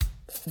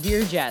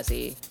Dear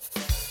Jazzy.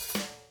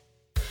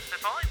 The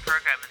following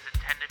program is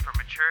intended for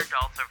mature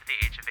adults over the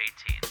age of 18.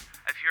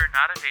 If you are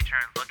not of age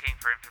and looking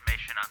for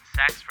information on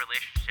sex,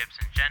 relationships,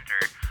 and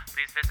gender,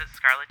 please visit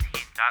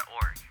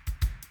scarletteen.org.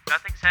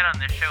 Nothing said on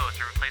this show is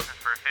a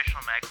replacement for official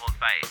medical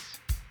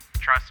advice.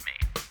 Trust me,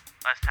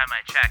 last time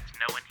I checked,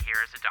 no one here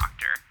is a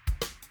doctor.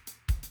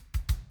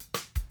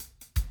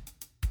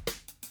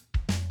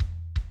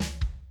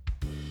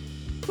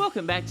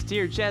 Welcome back to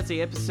Dear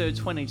Jazzy, episode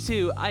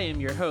 22. I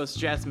am your host,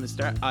 Jasmine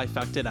Star. I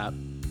fucked it up.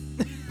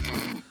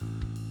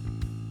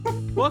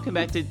 Welcome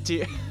back to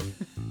Dear...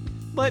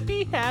 Let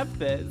me have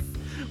this.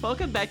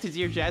 Welcome back to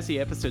Dear Jazzy,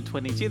 episode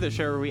 22, the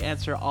show where we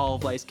answer all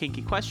of life's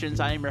kinky questions.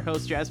 I am your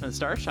host, Jasmine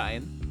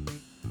Starshine.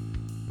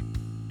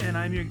 And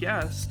I'm your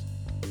guest.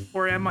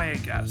 Or am I a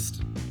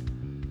guest?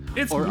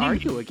 It's Or Mimi. are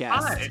you a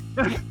guest?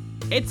 Hi.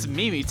 It's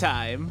Mimi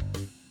time.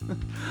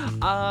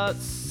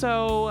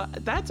 So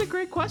that's a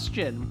great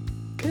question.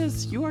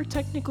 Because you are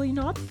technically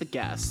not the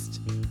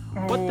guest.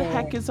 What the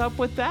heck is up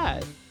with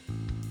that?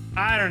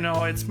 I don't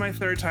know. It's my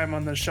third time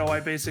on the show. I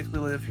basically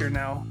live here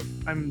now.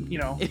 I'm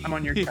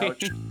on your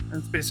couch.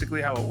 That's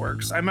basically how it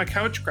works. I'm a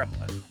couch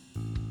gremlin.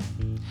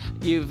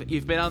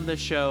 You've been on the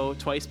show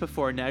twice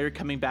before. Now you're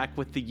coming back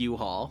with the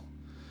U-Haul.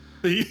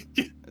 I'm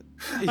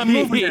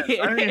moving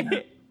it. I mean,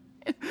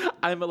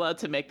 I'm allowed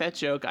to make that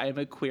joke. I am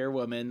a queer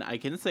woman. I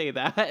can say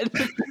that.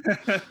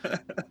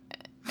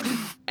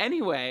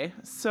 Anyway,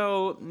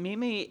 so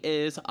Mimi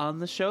is on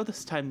the show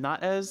this time,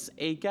 not as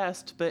a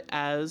guest, but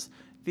as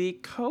the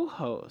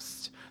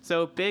co-host.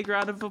 So big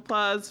round of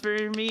applause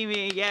for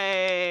Mimi.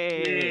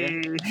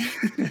 Yay!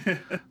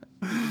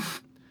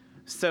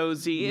 So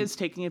Z is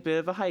taking a bit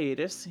of a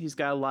hiatus. He's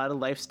got a lot of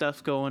life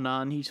stuff going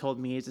on. He told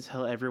me to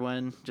tell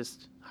everyone,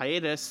 just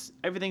hiatus.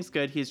 Everything's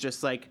good. He's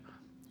just like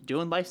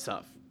doing life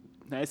stuff.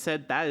 And I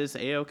said, that is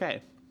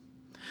A-okay.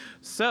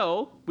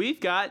 So we've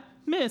got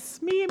Miss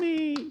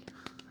Mimi.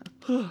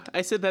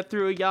 I said that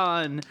through a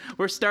yawn.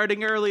 We're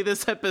starting early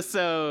this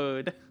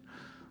episode.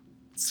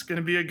 It's going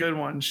to be a good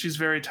one. She's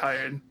very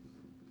tired.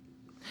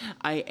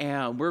 I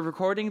am. We're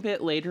recording a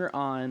bit later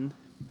on.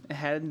 I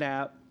had a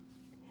nap.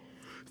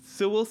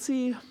 So we'll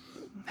see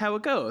how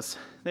it goes.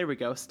 There we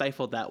go.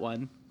 Stifled that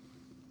one.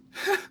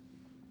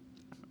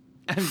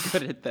 I'm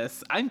good at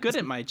this. I'm good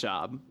at my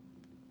job.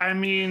 I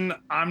mean,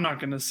 I'm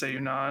not going to say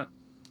you're not.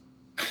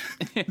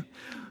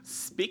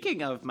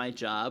 Speaking of my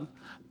job,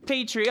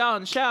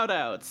 Patreon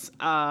shoutouts.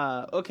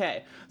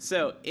 Okay,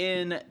 so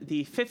in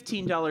the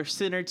 $15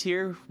 Sinner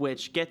tier,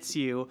 which gets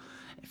you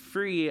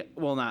free,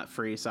 well, not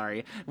free,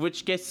 sorry,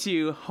 which gets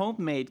you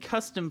homemade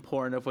custom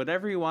porn of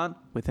whatever you want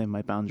within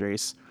my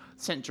boundaries,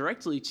 sent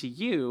directly to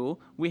you,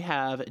 we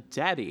have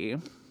Daddy,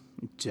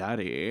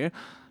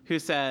 who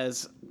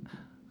says,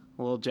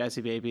 little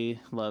Jazzy baby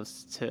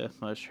loves to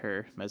mush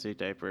her messy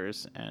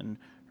diapers and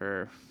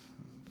her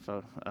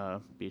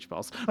beach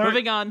balls. Sorry.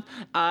 Moving on.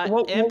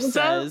 What Imp was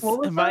says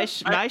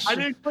that? I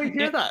didn't quite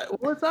hear that.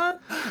 What was that?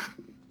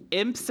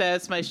 Imp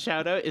says my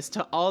shout out is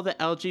to all the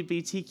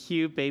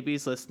LGBTQ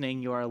babies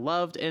listening. You are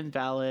loved and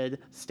valid.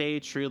 Stay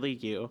truly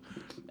you.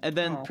 And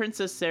then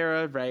Princess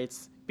Sarah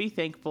writes, be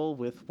thankful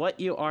with what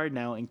you are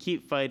now and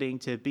keep fighting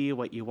to be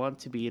what you want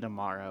to be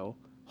tomorrow.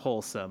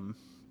 Wholesome.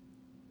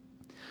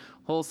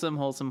 Wholesome,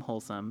 wholesome,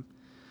 wholesome.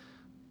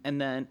 And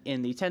then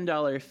in the $10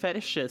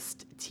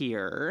 fetishist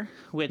tier,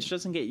 which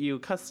doesn't get you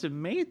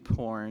custom-made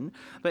porn,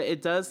 but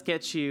it does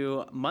get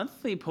you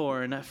monthly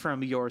porn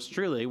from yours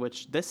truly,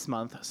 which this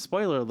month,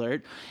 spoiler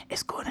alert,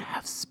 is going to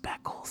have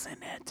speckles in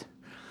it.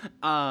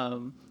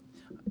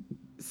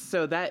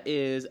 So that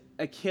is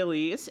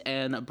Achilles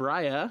and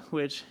Briya,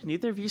 which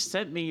neither of you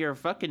sent me your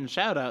fucking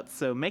shout-outs,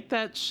 so make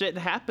that shit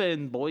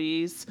happen,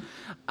 boys.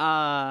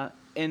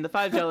 In the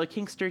 $5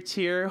 Kingster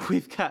tier,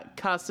 we've got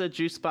Casa,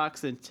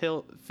 Juicebox, and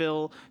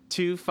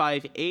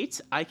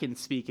Phil258. I can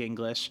speak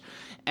English.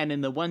 And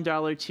in the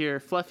 $1 tier,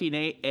 Fluffy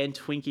Nate and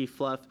Twinkie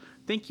Fluff.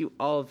 Thank you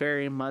all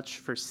very much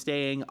for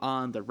staying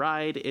on the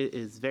ride. It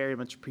is very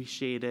much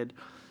appreciated.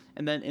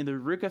 And then in the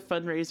Ruka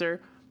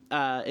fundraiser,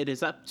 it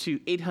is up to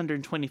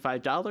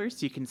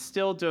 $825. You can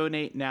still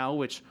donate now,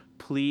 which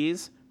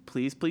please,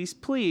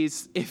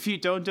 if you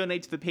don't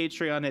donate to the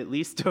Patreon, at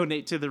least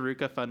donate to the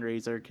Ruka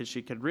fundraiser because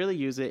she could really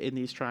use it in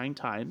these trying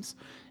times,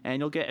 and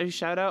you'll get a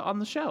shout out on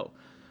the show.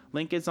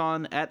 Link is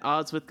on at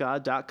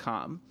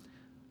oddswithgod.com.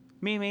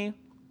 Mimi,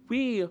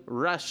 we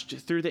rushed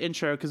through the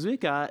intro because we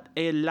got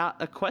a lot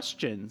of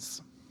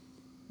questions.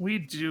 We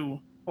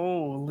do.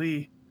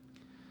 Holy.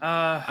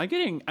 I'm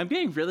getting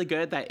really good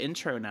at that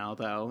intro now,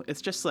 though.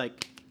 It's just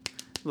like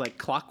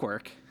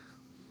clockwork.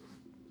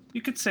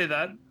 You could say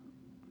that,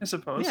 I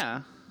suppose.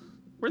 Yeah.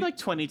 We're like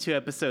 22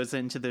 episodes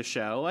into the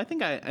show. I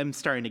think I'm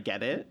starting to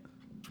get it.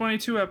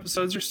 22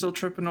 episodes, you're still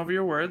tripping over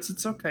your words.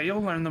 It's okay.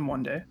 You'll learn them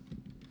one day.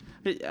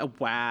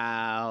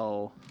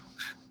 Wow.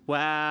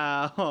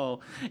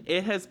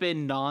 It has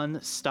been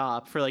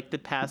non-stop for like the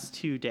past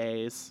 2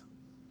 days.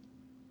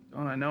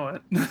 Don't I know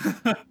it?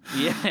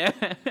 Yeah.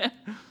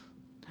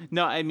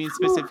 No, I mean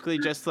specifically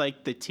just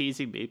like the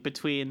teasing me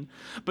between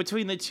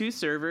the two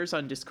servers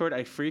on Discord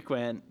I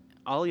frequent.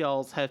 all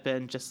y'all's have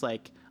been just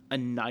like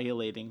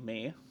annihilating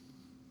me.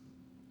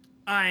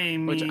 I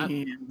Which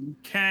mean,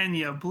 can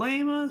you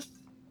blame us?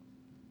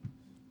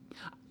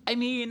 I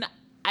mean,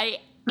 I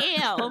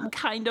am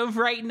kind of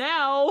right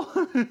now.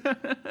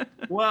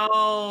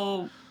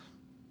 Well,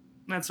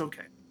 that's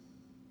okay.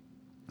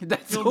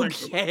 That's You'll learn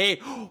your okay.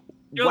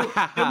 You'll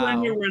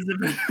learn your Wow. words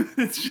of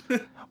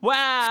it.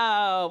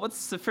 Wow.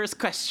 What's the first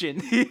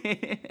question?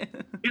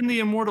 In the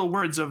immortal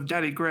words of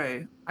Daddy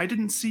Gray, I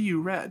didn't see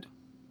you red.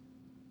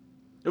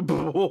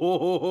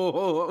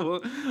 Oh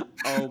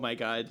my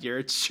god, you're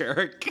a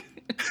jerk.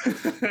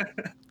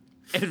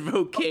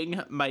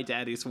 Invoking my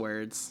daddy's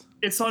words.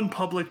 It's on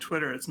public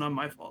Twitter. It's not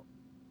my fault.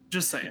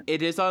 Just saying.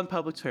 It is on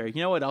public Twitter.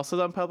 You know what else is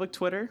on public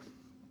Twitter?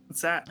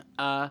 What's that?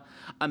 A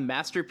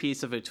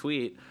masterpiece of a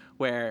tweet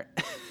where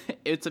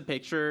it's a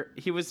picture.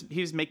 He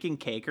was making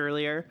cake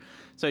earlier,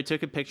 so I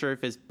took a picture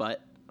of his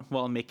butt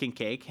while making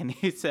cake, and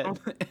he said,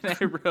 and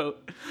I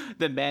wrote,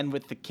 "The man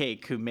with the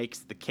cake who makes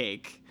the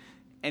cake,"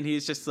 and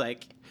he's just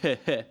like,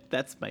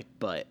 "That's my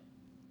butt."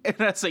 And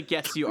I was like,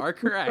 "Yes, you are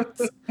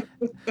correct.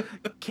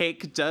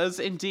 Cake does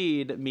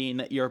indeed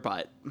mean your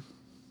butt.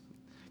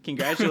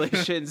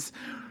 Congratulations."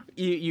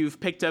 You've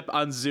picked up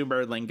on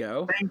Zoomer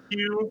lingo. Thank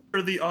you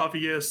for the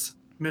obvious,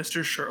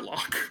 Mr.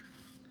 Sherlock.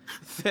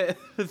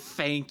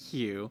 Thank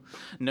you.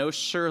 No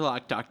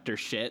Sherlock Doctor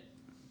shit.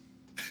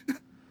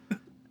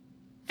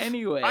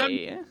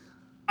 Anyway.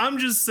 I'm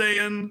just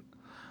saying,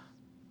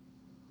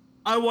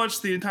 I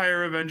watched the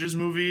entire Avengers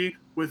movie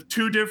with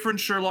 2 different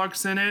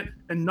Sherlocks in it,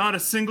 and not a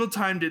single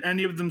time did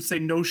any of them say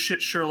no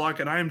shit Sherlock,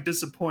 and I am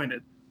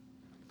disappointed.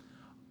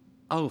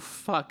 Oh,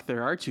 fuck.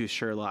 There are 2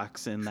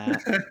 Sherlocks in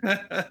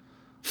that.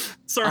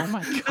 Sorry, Oh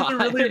my that's a God.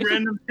 really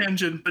random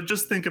tangent, but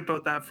just think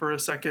about that for a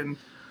second.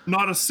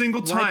 Not a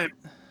single time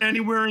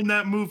anywhere in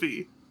that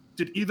movie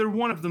did either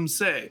one of them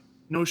say,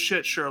 no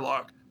shit,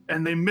 Sherlock,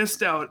 and they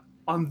missed out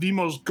on the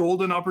most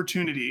golden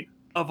opportunity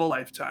of a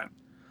lifetime.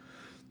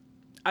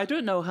 I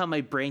don't know how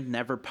my brain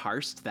never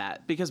parsed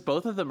that, because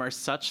both of them are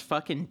such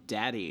fucking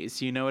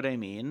daddies. You know what I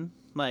mean?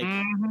 Like,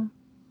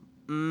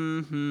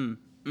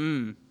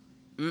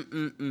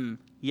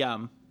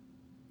 yum.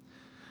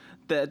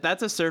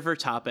 That's a server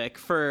topic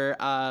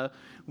for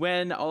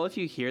when all of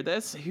you hear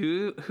this.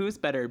 Who's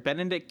better,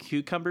 Benedict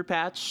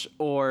Cumberbatch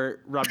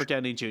or Robert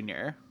Downey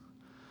Jr.?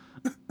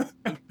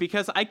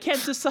 Because I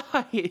can't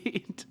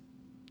decide.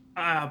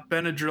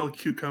 Benadryl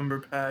cucumber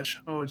patch.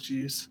 Oh,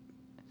 jeez.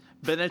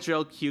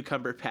 Benadryl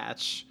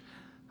Cumberbatch.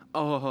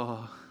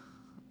 Oh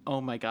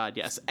my god,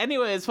 yes.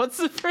 Anyways, what's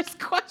the first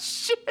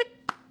question?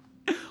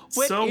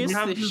 What So is we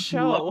have this this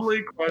show?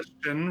 lovely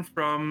question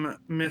from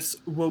Miss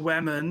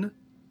Women,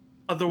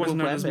 otherwise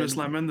known as Miss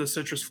Women. Lemon, the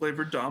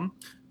citrus-flavored dumb.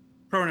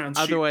 Pronouns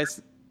she.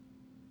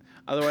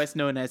 Otherwise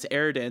known as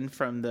Airden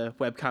from the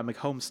webcomic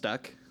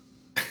Homestuck.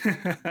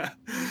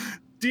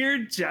 Dear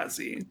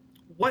Jazzy,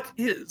 what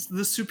is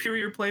the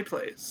superior play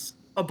place?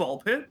 A ball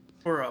pit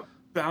or a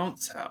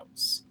bounce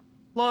house?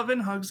 Love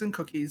and hugs and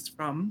cookies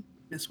from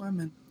Miss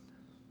Women.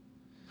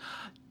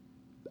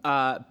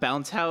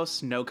 Bounce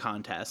House, no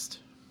contest.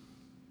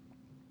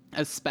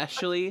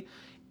 Especially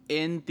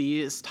in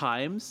these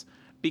times,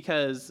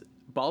 because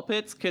ball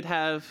pits could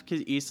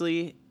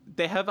easily,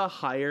 they have a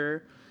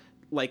higher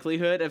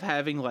likelihood of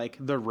having like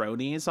the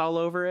Ronies all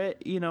over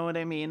it. You know what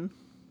I mean?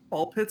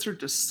 Ball pits are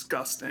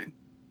disgusting.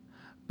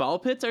 Ball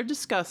pits are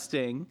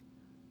disgusting.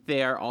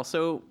 They are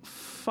also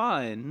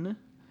fun,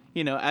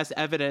 you know, as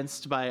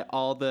evidenced by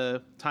all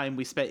the time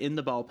we spent in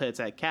the ball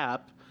pits at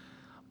Cap.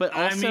 But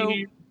also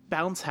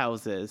bounce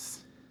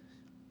houses.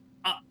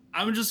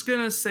 I'm just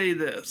gonna say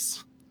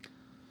this.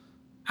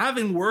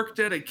 Having worked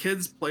at a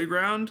kid's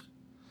playground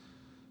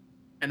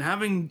and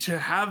having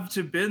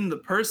to been the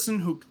person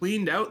who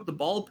cleaned out the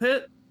ball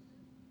pit,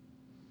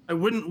 I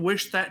wouldn't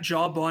wish that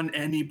job on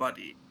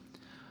anybody.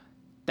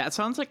 That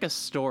sounds like a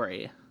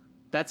story.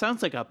 That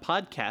sounds like a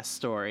podcast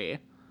story.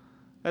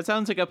 That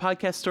sounds like a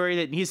podcast story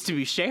that needs to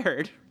be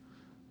shared.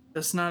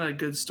 That's not a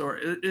good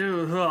story.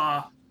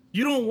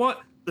 You don't want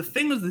the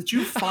things that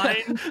you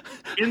find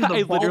in the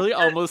I ball literally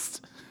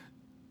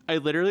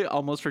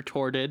almost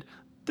retorted,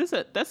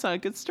 that's not a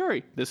good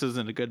story. This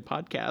isn't a good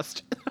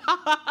podcast.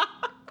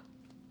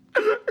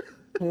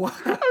 What?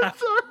 I'm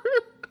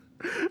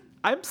sorry.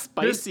 I'm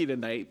spicy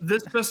tonight.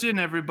 This bestie and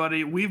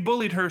everybody, we've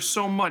bullied her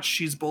so much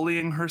she's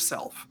bullying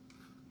herself.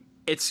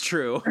 It's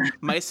true.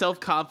 My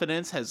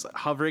self-confidence has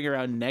hovering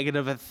around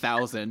negative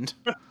 1,000.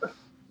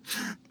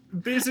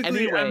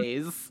 Basically,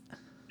 Anyways.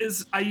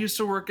 I used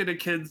to work at a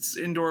kid's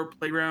indoor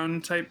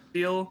playground type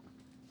deal,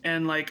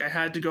 and like I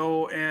had to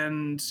go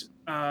and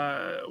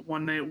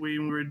one night we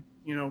were,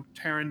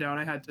 tearing down.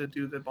 I had to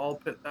do the ball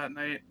pit that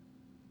night,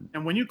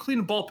 and when you clean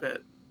a ball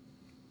pit,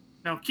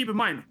 now keep in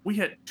mind we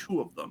had 2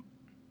 of them,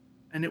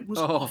 and it was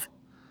awful.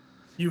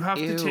 You have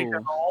to take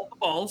out all the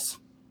balls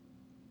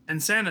and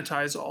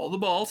sanitize all the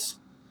balls,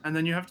 and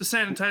then you have to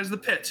sanitize the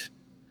pit.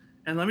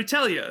 And let me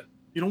tell you,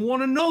 you don't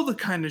want to know the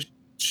kind of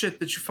shit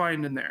that you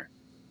find in there.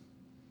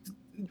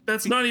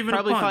 That's not even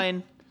probably a pun.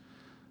 find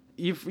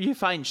you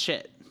find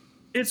shit.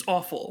 It's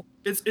awful.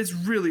 It's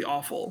really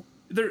awful.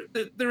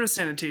 They're a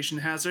sanitation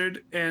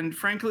hazard, and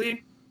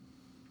frankly,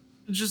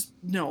 just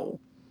no.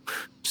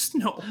 Just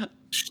no.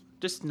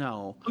 Just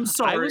no. I'm I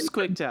sorry. was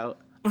squicked out.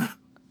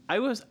 I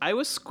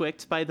was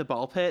squicked by the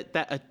ball pit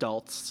that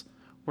adults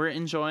were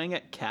enjoying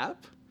at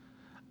Cap.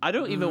 I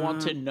don't even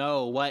want to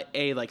know what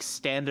a like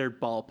standard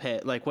ball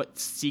pit, like what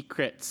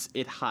secrets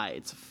it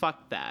hides.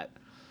 Fuck that.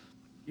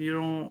 You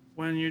don't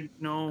when you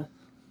no.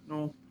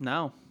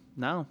 No.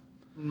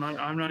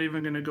 I'm not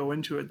even gonna go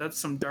into it. That's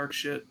some dark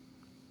shit.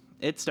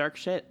 It's dark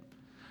shit.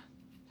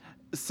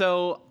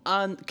 So,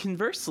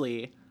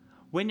 conversely,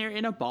 when you're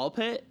in a ball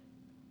pit,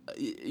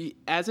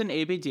 as an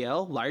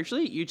ABDL,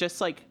 largely you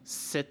just like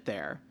sit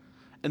there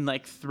and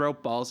like throw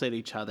balls at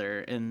each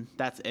other, and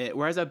that's it.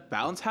 Whereas a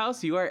bounce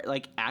house, you are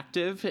like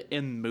active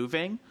and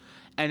moving,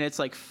 and it's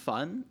like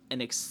fun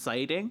and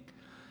exciting.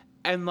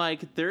 And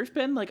like there's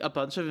been like a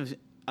bunch of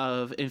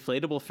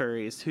inflatable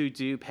furries who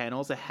do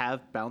panels that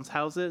have bounce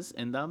houses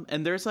in them,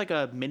 and there's like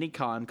a mini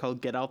con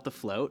called Get Out the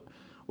Float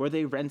where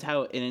they rent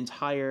out an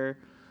entire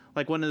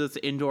like one of those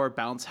indoor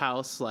bounce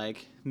house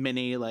like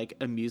mini like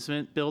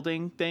amusement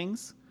building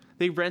things.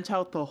 They rent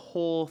out the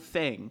whole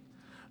thing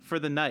for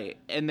the night,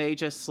 and they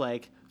just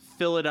like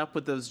fill it up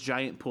with those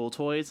giant pool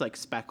toys like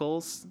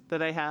Speckles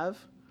that I have,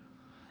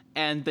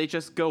 and they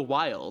just go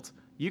wild.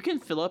 You can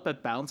fill up a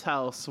bounce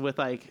house with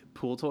like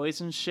pool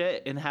toys and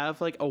shit and have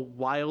like a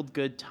wild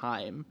good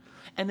time,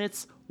 and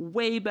it's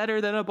way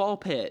better than a ball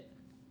pit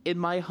in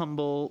my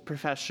humble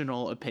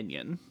professional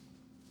opinion.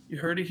 You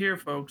heard it here,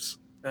 folks.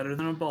 Better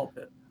than a ball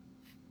pit.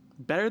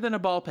 Better than a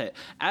ball pit.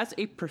 As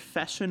a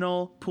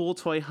professional pool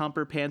toy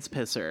humper pants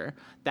pisser,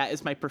 that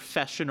is my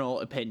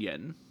professional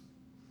opinion.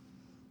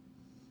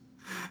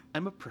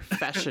 I'm a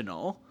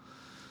professional.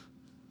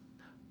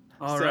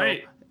 All So,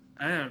 right.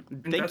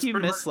 Thank you,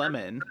 Miss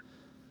Lemon.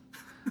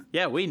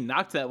 Yeah, we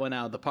knocked that one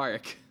out of the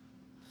park.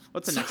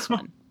 What's the next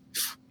one?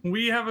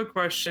 We have a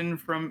question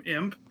from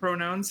Imp,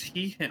 pronouns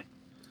he, him.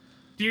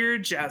 Dear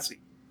Jazzy,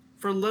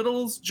 for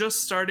littles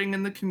just starting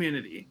in the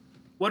community,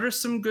 what are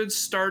some good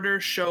starter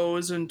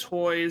shows and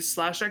toys /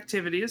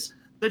 activities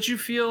that you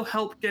feel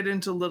help get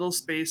into little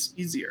space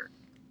easier?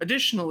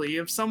 Additionally,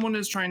 if someone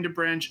is trying to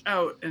branch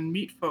out and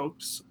meet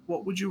folks,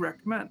 what would you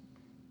recommend?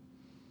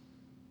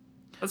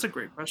 That's a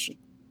great question.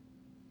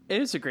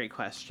 It is a great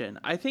question.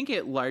 I think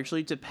it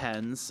largely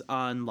depends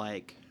on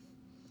like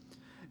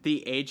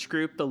the age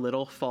group the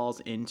little falls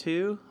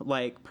into.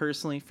 Like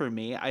personally for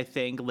me, I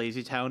think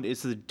Lazy Town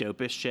is the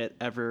dopest shit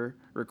ever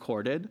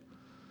recorded.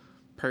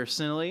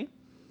 Personally.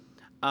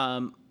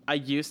 I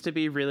used to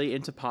be really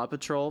into Paw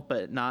Patrol,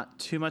 but not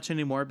too much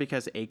anymore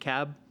because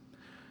ACAB.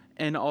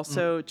 And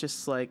also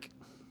just like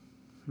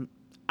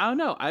I don't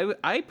know.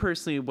 I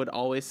personally would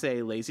always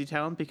say Lazy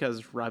Town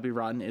because Robbie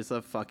Rotten is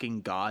a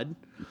fucking god.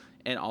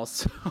 And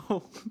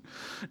also,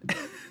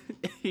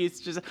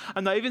 he's just,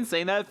 I'm not even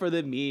saying that for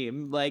the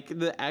meme. Like,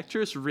 the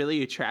actor is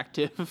really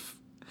attractive.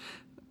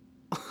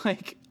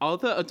 Like, all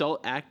the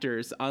adult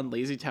actors on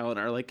Lazy Town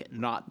are, like,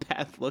 not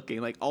bad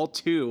looking. Like, all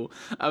two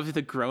of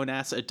the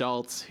grown-ass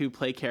adults who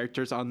play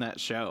characters on that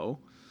show.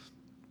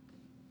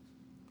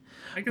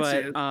 I can see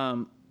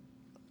it.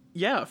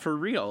 Yeah, for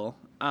real.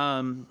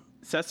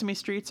 Sesame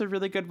Street's a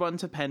really good one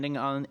depending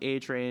on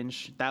age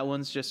range. That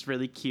one's just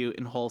really cute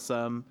and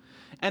wholesome.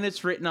 And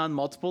it's written on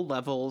multiple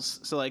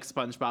levels, so like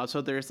SpongeBob.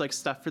 So there's like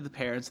stuff for the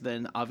parents, and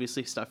then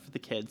obviously stuff for the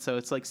kids. So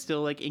it's like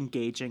still like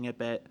engaging a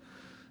bit.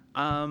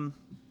 A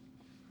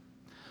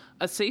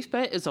safe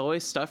bet is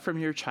always stuff from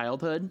your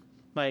childhood.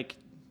 Like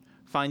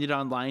find it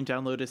online,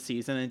 download a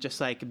season, and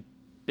just like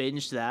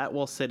binge that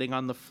while sitting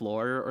on the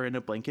floor or in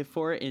a blanket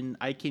for it, and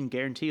I can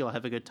guarantee you'll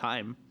have a good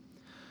time.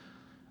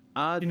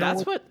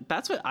 That's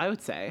what I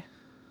would say.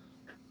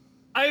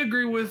 I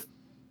agree with.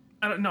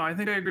 I don't know. I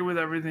think I agree with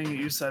everything that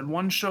you said.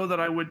 One show that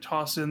I would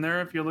toss in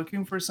there if you're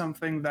looking for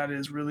something that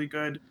is really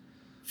good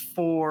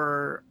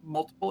for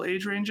multiple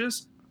age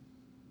ranges,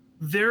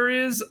 there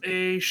is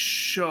a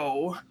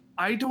show.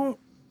 I don't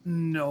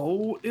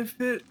know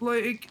if it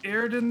like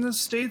aired in the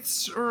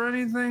States or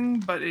anything,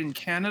 but in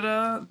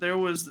Canada there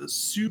was this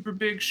super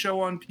big show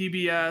on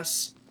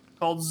PBS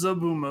called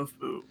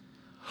Zaboomafoo.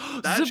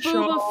 That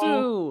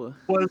show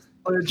was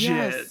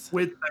legit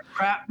with the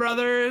Pratt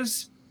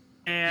brothers.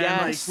 And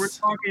like we're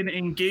talking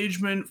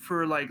engagement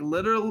for like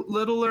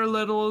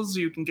littles.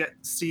 You can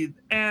get to see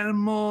the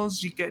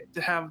animals. You get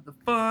to have the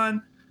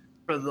fun.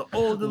 For the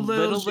older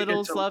littles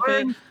love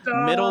it.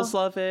 Stuff. Middles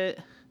love it.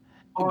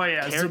 Oh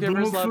yeah,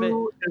 caregivers love it.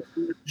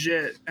 Is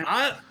legit. And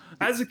I,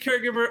 as a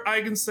caregiver,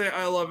 I can say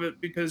I love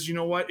it because you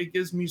know what? It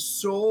gives me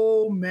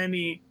so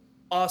many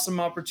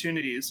awesome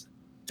opportunities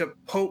to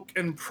poke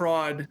and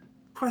prod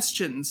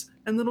questions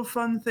and little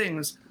fun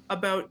things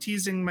about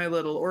teasing my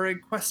little or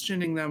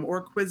questioning them or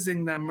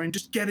quizzing them and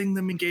just getting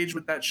them engaged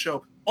with that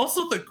show.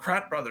 Also the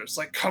Pratt brothers,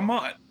 like come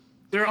on.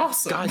 They're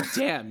awesome. God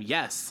damn,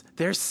 yes.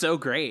 They're so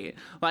great.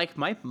 Like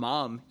my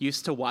mom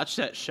used to watch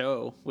that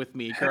show with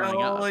me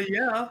growing up.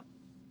 Yeah.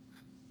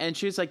 And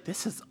she was like,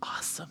 this is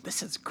awesome.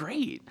 This is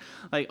great.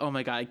 Like, oh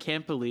my God, I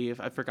can't believe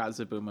I forgot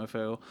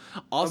Zaboomafoo.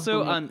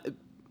 Also,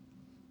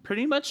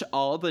 pretty much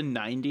all the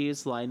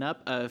 90s lineup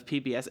of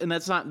PBS, and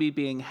that's not me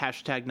being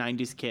hashtag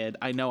 90s kid.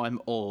 I know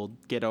I'm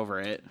old. Get over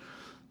it.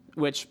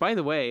 Which, by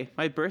the way,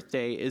 my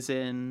birthday is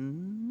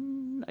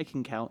in, I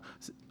can count,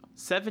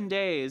 7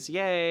 days.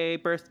 Yay,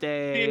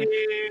 birthday.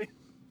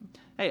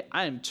 Hey,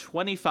 I'm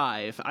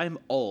 25. I'm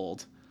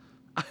old.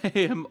 I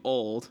am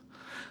old.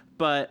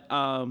 But,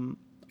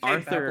 Arthur.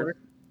 Babbler.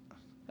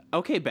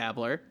 Okay,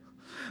 Babbler.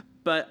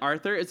 But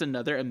Arthur is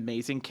another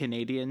amazing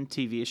Canadian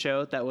TV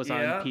show that was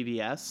on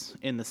PBS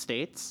in the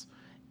States.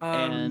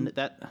 And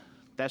that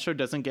show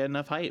doesn't get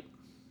enough hype.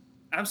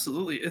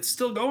 Absolutely. It's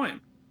still going.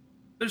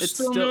 There's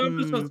still new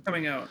episodes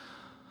coming out.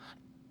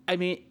 I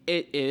mean,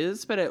 it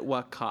is, but at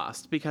what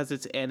cost? Because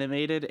it's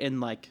animated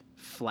in, like,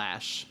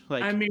 Flash.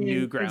 Like,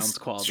 Newgrounds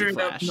quality straight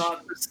Flash. Up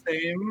not the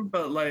same,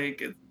 but,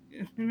 like,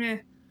 meh.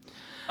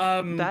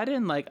 That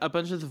and, like, a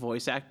bunch of the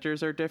voice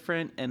actors are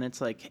different, and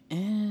it's like,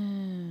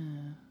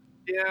 Yeah,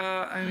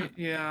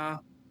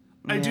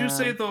 I do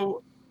say,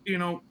 though, you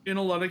know, in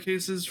a lot of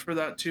cases for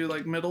that, too,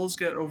 like, middles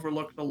get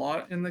overlooked a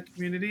lot in the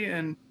community,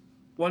 and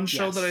one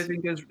show that I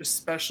think is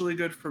especially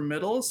good for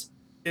middles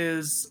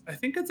is, I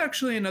think it's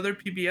actually another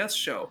PBS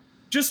show.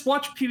 Just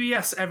watch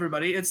PBS,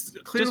 everybody. It's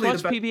clearly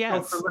just watch the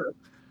best PBS.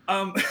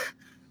 show for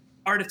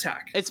Art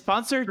Attack. It's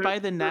sponsored by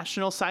the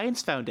National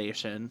Science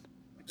Foundation.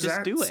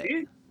 Just do it.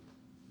 See?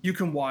 You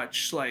can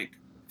watch, like,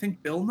 I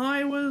think Bill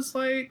Nye was,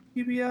 like,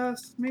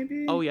 PBS,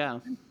 maybe? Oh, yeah.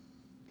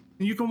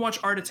 You can watch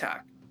Art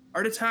Attack.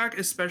 Art Attack,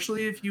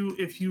 especially if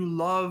you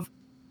love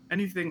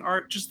anything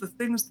art, just the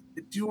things that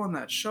they do on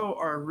that show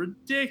are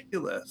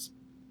ridiculous.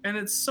 And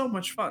it's so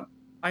much fun.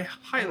 I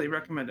highly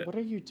recommend it. What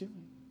are you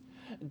doing?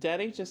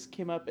 Daddy just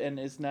came up and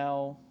is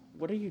now...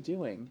 What are you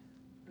doing?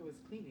 I was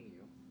cleaning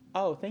you.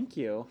 Oh, thank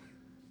you.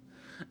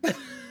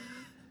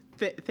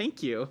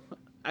 Thank you.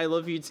 I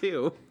love you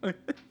too.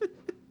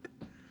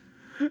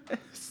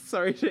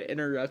 Sorry to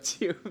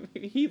interrupt you.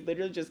 He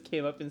literally just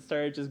came up and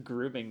started just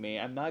grooming me.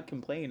 I'm not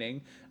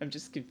complaining. I'm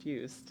just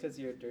confused. Because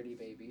you're a dirty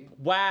baby.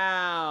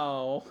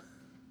 Wow.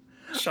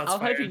 Shots I'll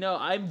fired. have you know,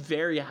 I'm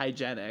very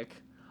hygienic.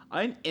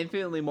 I'm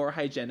infinitely more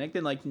hygienic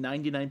than like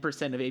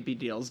 99% of AP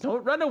deals.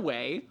 Don't run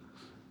away.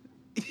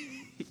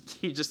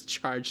 He just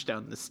charged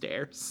down the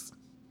stairs.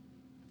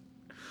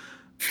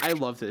 I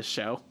love this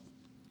show.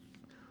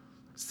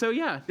 So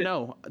yeah,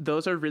 no,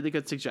 those are really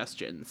good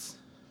suggestions.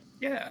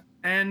 Yeah,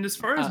 and as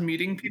far as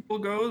meeting people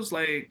goes,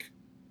 like,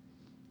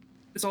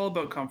 it's all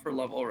about comfort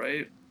level,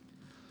 right?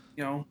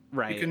 You know,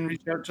 Right. You can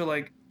reach out to,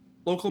 like,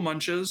 local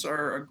munches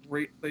are a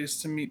great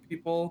place to meet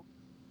people.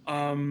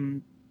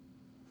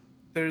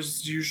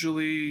 There's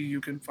usually, you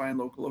can find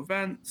local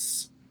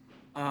events,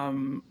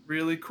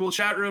 really cool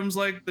chat rooms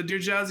like the Dear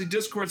Jazzy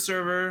Discord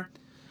server,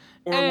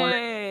 or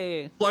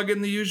Hey! plug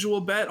in the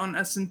usual bet on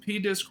S&P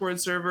Discord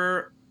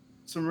server.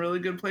 Some really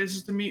good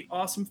places to meet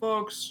awesome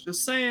folks.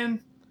 Just saying.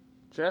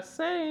 Just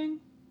saying.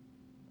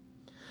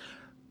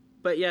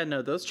 But yeah,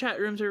 no, those chat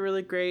rooms are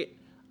really great.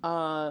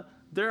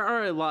 There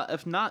are a lot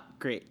of not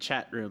great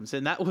chat rooms,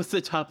 and that was the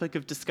topic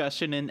of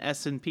discussion in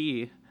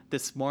S&P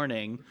this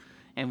morning.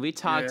 And we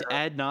talked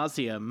ad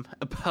nauseum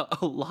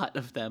about a lot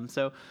of them.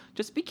 So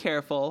just be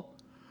careful.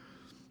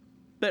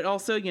 But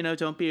also, you know,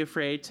 don't be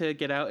afraid to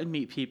get out and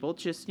meet people.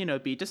 Just, you know,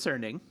 be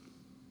discerning,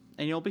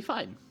 and you'll be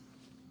fine.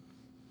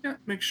 Yeah,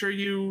 make sure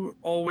you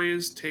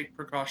always take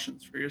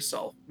precautions for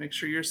yourself. Make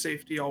sure your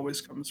safety always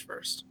comes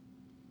first.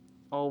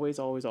 Always,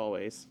 always,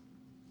 always.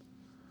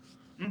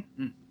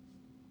 Mm-hmm.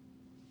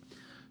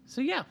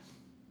 So yeah,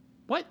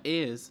 what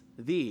is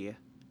the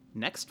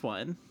next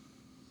one?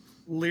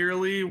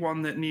 Clearly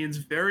one that needs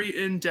very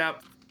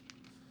in-depth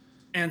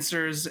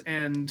answers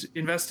and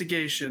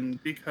investigation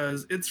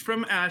because it's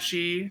from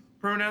Ashy,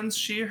 pronouns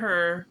she,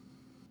 her.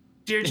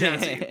 Dear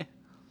Jazzy,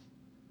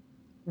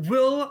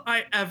 will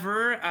I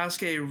ever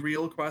ask a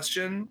real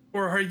question,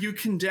 or are you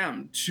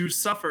condemned to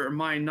suffer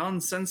my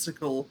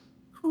nonsensical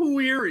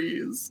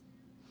queries?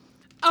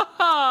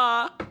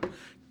 Aha!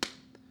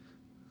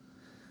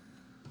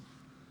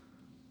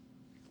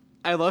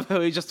 I love how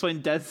he just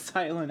went dead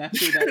silent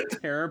after that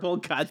terrible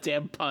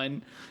goddamn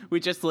pun. We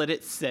just let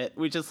it sit.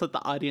 We just let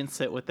the audience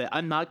sit with it.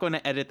 I'm not going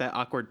to edit that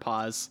awkward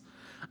pause.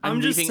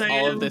 I'm just leaving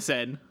all of this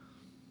in.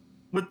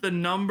 With the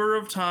number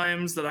of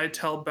times that I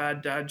tell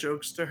bad dad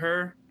jokes to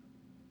her,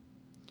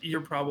 you're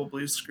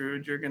probably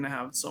screwed. You're going to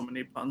have so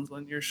many puns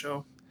on your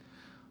show.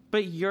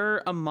 But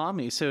you're a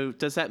mommy, so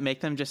does that make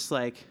them just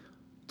like...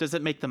 Does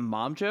it make them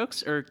mom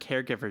jokes or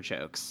caregiver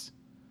jokes?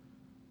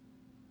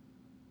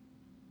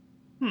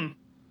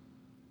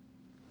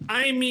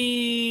 I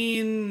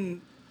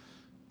mean...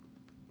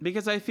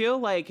 Because I feel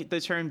like the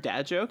term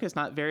dad joke is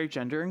not very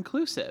gender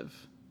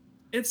inclusive.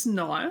 It's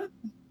not.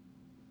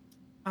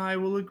 I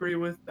will agree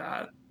with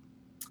that.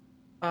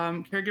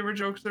 Caregiver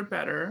jokes are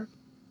better.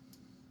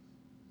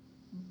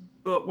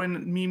 But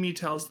when Mimi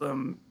tells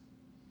them,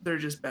 they're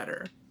just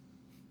better.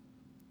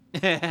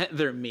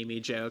 They're Mimi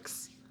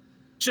jokes.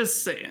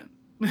 Just saying.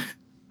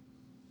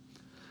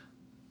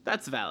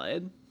 That's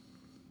valid.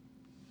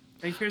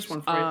 Hey, here's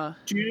one for you.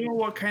 Do you know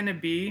what kind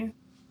of bee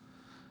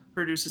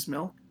produces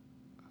milk?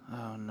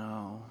 Oh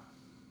no.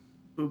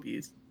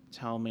 Boobies.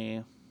 Tell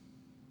me.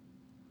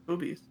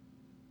 Boobies.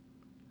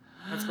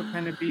 That's what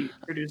kind of bee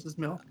produces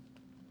milk.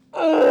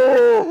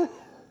 Oh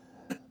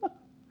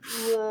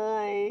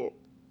no.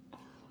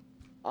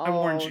 I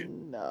warned you.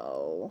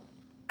 No.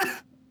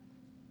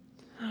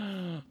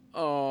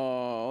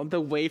 Oh,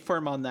 the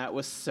waveform on that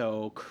was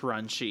so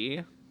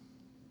crunchy.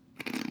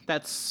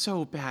 That's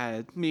so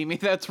bad. Mimi,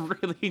 that's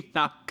really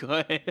not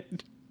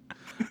good.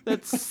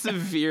 That's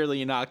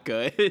severely not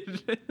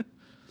good.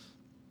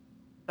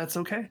 That's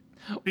okay.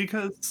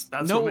 Because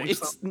that's No, what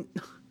makes it's them.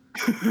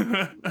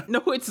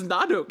 no, it's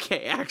not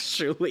okay.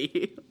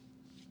 Actually,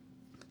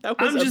 that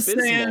was I'm just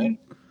abysmal. saying.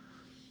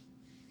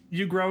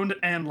 You groaned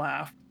and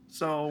laughed,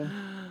 so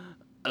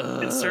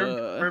it served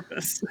its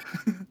purpose.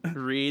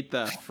 Read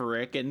the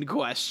frickin'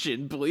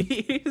 question,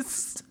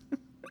 please.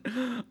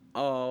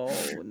 Oh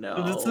no.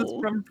 So this is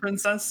from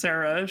Princess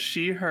Sarah,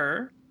 she,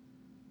 her.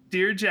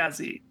 Dear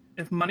Jazzy,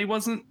 if money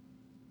wasn't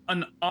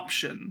an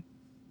option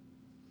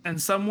and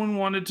someone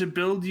wanted to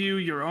build you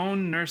your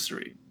own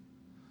nursery,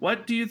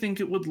 what do you think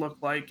it would look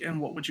like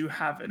and what would you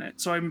have in it?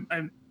 So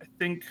I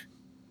think,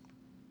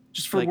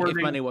 just for like wording,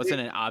 if money wasn't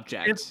an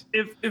object.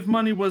 if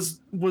money was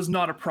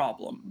not a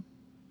problem,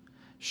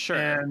 Sure.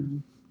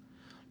 and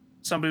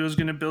somebody was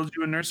going to build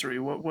you a nursery,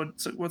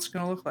 what's it going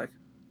to look like?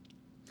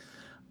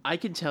 I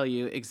can tell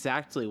you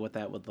exactly what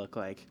that would look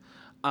like.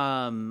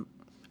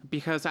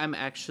 Because I'm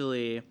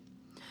actually...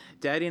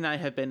 Daddy and I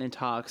have been in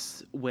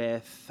talks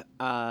with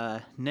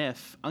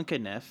Nif, Unca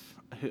Nif,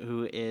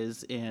 who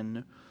is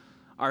in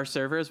our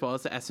server as well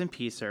as the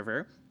SMP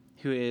server,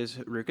 who is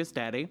Ruka's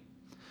daddy.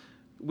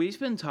 We've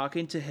been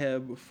talking to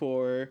him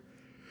for...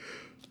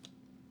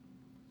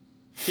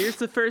 Here's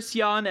the first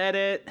yawn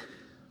edit.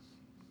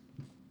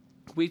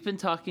 We've been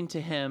talking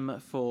to him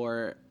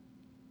for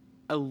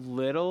a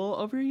little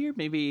over a year,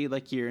 maybe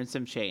like year and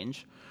some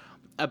change,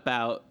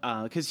 about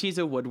because he's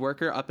a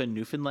woodworker up in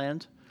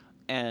Newfoundland,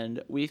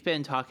 and we've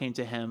been talking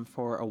to him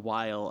for a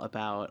while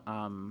about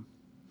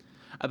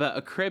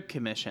a crib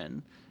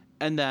commission.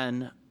 And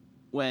then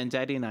when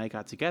Daddy and I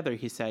got together,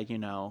 he said,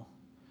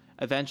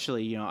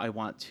 eventually, I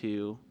want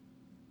to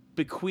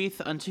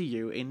bequeath unto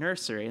you a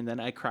nursery. And then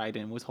I cried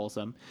and was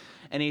wholesome.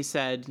 And he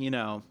said,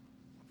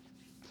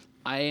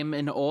 I am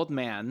an old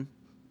man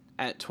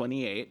at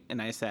 28.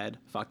 And I said,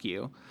 fuck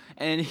you.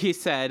 And he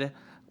said,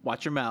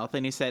 watch your mouth.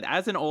 And he said,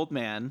 as an old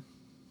man,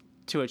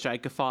 to which I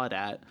guffawed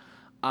at,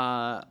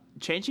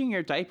 changing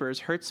your diapers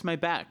hurts my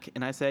back.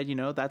 And I said,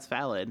 that's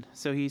valid.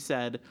 So he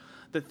said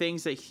the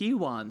things that he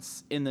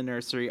wants in the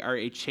nursery are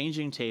a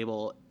changing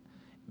table,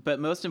 but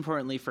most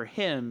importantly for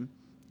him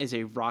is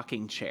a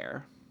rocking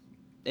chair.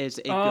 It's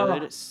a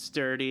good,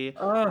 sturdy,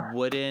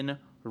 wooden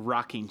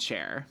rocking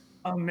chair.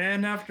 A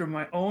man after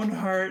my own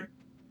heart.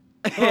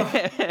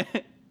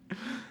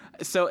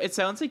 So it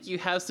sounds like you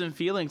have some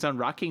feelings on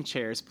rocking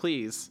chairs.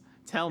 Please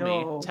tell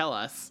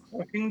us.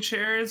 Rocking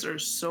chairs are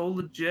so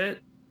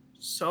legit.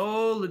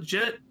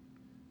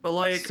 But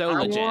like, so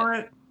legit. I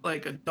want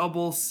like a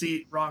double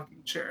seat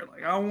rocking chair.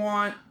 Like I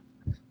want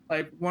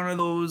like one of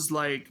those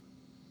like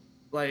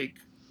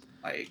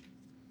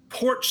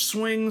porch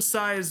swing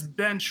size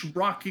bench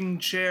rocking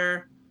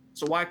chair,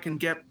 so I can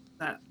get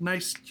that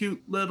nice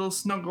cute little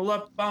snuggle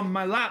up on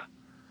my lap.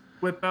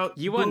 Whip out.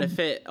 You want to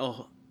fit?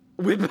 Oh,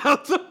 whip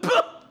out the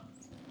boom.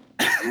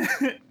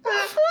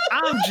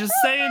 I'm just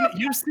saying.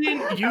 You've seen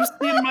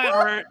my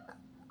art.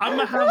 I'm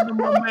gonna have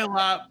them on my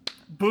lap.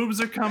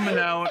 Boobs are coming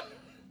out.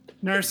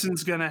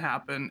 Nursing's gonna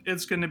happen.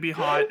 It's gonna be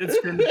hot. It's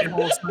gonna be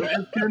wholesome.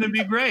 It's gonna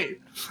be great.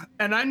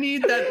 And I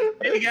need that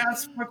big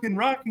ass fucking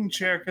rocking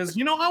chair because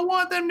I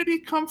want them to be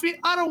comfy.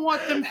 I don't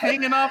want them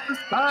hanging off the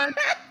side.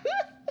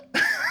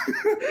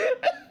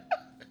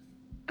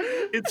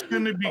 It's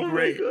gonna be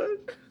great.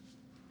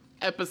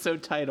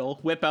 Episode title: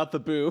 Whip out the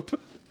boob.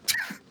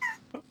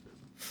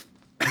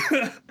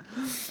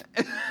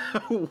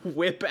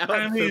 Whip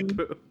out the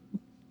boob.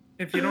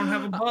 If you don't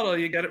have a bottle,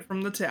 you get it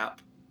from the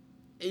tap.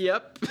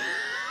 Yep.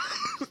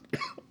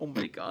 Oh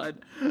my god.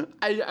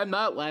 I'm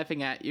not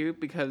laughing at you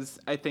because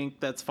I think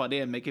that's funny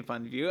and making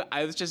fun of you.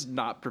 I was just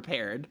not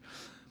prepared.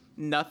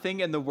 Nothing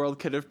in the world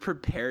could have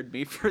prepared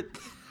me for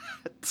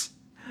that.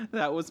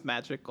 That was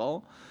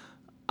magical.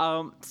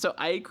 So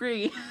I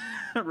agree.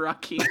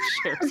 Rocking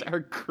chairs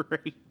are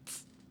great.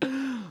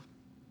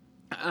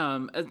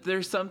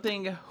 There's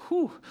something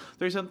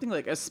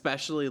like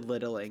especially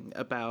littling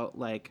about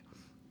like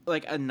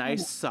a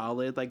nice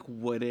solid like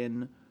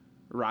wooden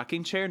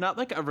rocking chair, not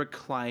like a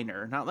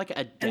recliner, not like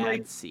a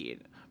dad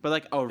seat, but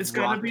like a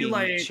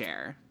rocking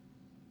chair.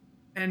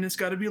 And it's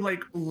got to be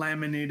like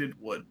laminated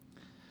wood.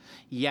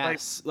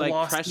 Yes, like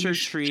pressure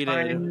treated,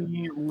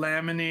 shiny,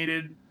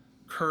 laminated,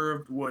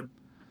 curved wood.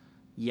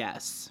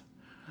 Yes,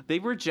 they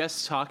were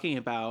just talking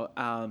about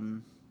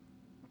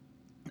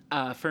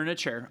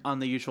furniture on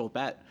The Usual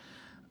Bet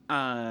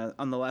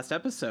on the last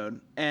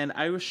episode, and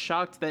I was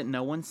shocked that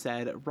no one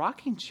said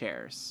rocking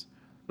chairs.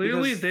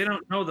 Clearly, Because- they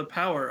don't know the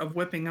power of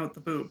whipping out the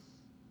boob.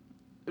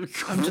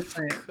 I'm just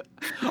saying.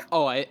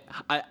 Oh,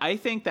 I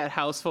think that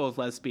house full of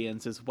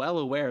lesbians is well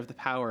aware of the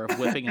power of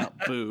whipping out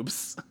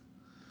boobs.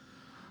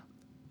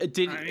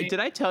 Did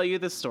I tell you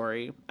this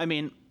story? I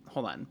mean,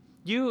 hold on.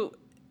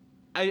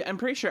 I'm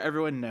pretty sure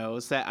everyone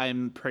knows that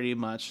I'm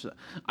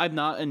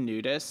not a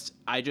nudist.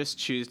 I just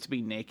choose to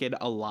be naked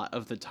a lot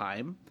of the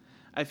time.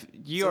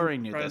 You So already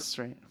knew right. this,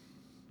 right?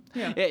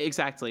 Yeah. Yeah,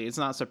 exactly. It's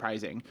not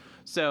surprising.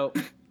 So,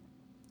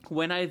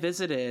 when I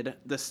visited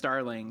the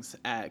Starlings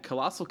at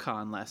Colossal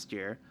Con last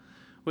year,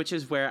 which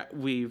is where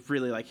we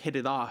really like hit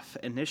it off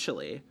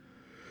initially,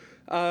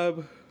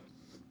 I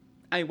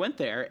went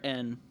there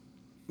and,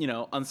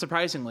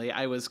 unsurprisingly,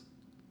 I was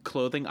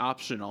clothing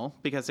optional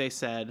because they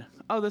said,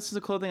 "Oh, this is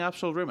a clothing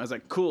optional room." I was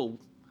like, "Cool,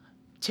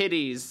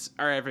 titties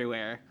are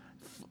everywhere."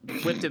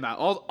 Whipped him out,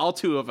 all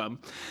two of them.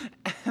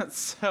 And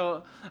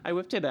so I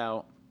whipped it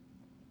out,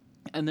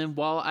 and then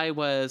while I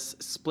was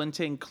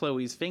splinting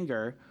Chloe's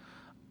finger,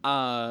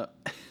 I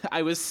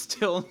was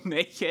still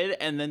naked,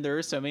 and then there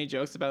were so many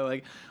jokes about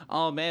like,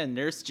 "Oh man,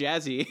 Nurse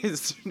Jazzy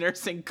is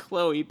nursing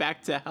Chloe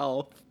back to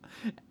health,"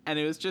 and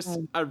it was just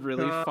a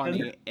really God.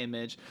 funny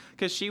image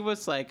because she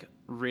was like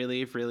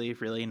really, really,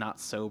 really not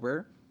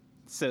sober.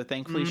 So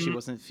thankfully, she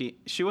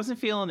wasn't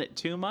feeling it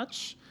too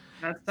much.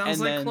 That sounds And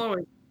like then-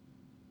 Chloe.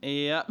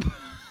 Yep.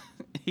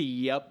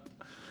 Yep.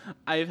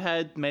 I've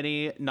had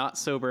many not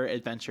sober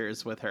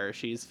adventures with her.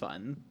 She's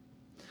fun.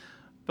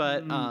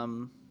 But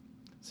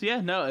so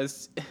yeah, no,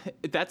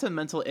 that's a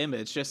mental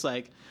image, just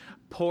like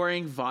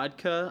pouring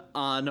vodka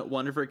on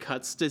one of her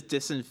cuts to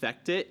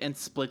disinfect it and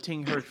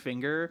splitting her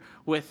finger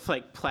with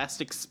like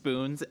plastic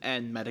spoons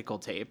and medical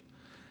tape.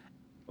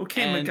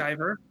 Okay, and-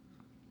 MacGyver.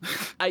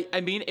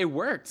 I mean, it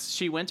worked.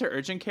 She went to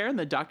urgent care, and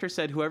the doctor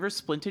said, "Whoever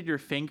splinted your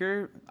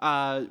finger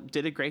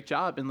did a great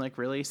job and like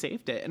really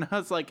saved it." And I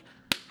was like,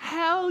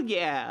 "Hell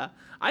yeah!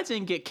 I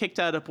didn't get kicked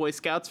out of Boy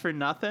Scouts for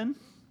nothing."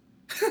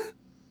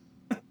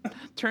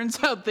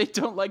 Turns out they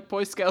don't like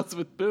Boy Scouts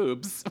with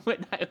boobs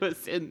when I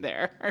was in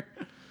there.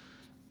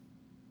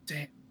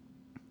 Damn.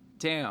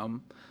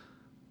 Damn.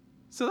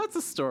 So that's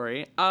the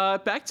story.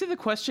 Back to the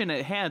question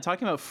at hand,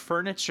 talking about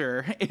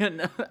furniture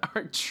in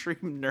our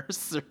dream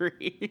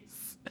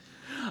nurseries.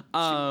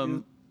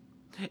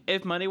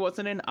 If money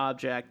wasn't an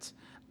object,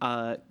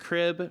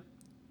 crib,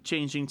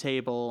 changing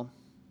table,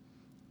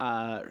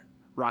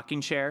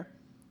 rocking chair,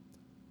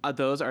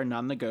 those are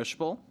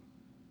non-negotiable.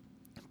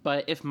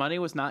 But if money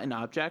was not an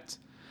object,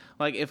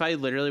 like if I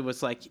literally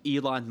was like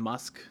Elon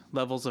Musk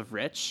levels of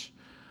rich,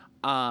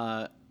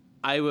 I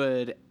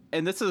would,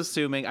 and this is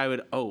assuming I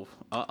would,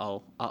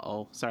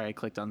 sorry, I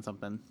clicked on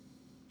something.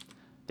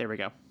 There we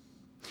go.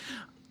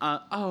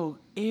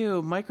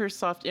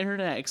 Microsoft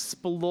Internet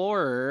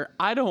Explorer.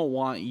 I don't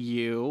want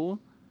you.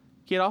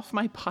 Get off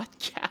my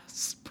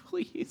podcast,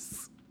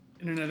 please.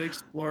 Internet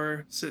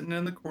Explorer sitting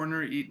in the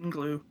corner eating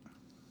glue.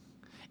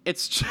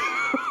 It's true.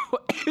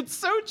 It's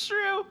so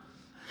true.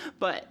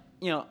 But,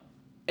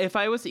 if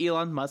I was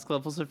Elon Musk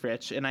levels of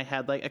rich and I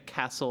had like a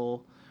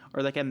castle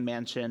or like a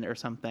mansion or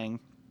something,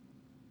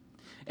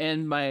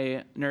 and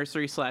my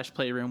nursery /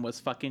 playroom was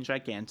fucking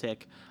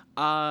gigantic,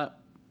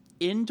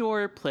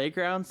 indoor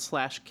playground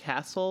 /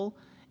 castle,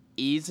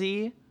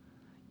 easy.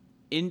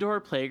 Indoor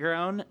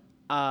playground,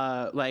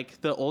 like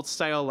the old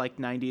style, like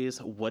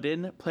 90s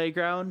wooden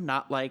playground,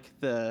 not like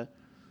the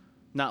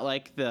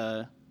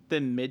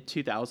mid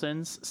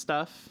 2000s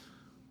stuff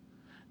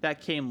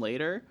that came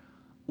later,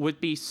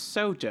 would be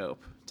so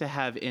dope to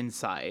have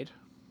inside.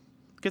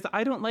 Because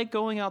I don't like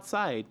going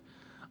outside.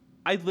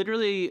 I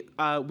literally,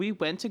 we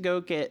went to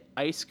go get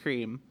ice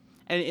cream,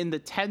 and in the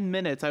 10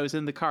 minutes I was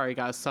in the car, I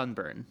got a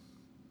sunburn.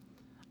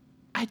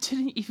 I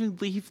didn't even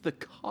leave the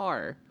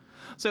car.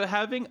 So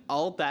having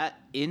all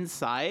that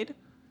inside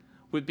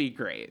would be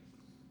great.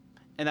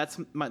 And that's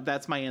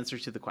my answer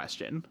to the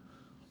question.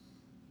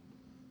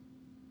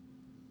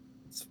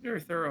 It's very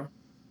thorough.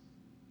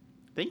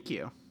 Thank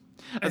you.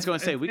 I was going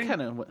to say,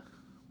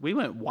 we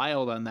went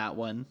wild on that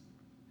one.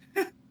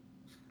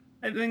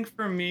 I think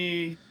for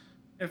me,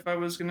 if I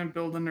was gonna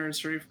build a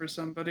nursery for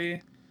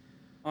somebody,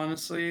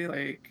 honestly,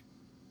 like,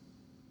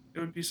 it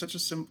would be such a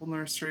simple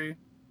nursery.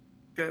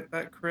 Get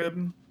that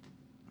crib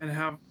and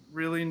have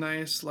really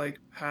nice, like,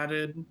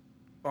 padded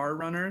bar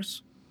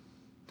runners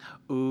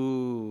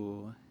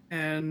Ooh.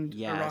 and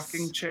Yes. a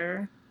rocking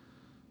chair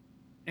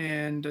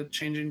and a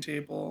changing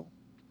table.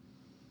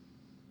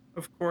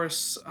 Of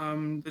course,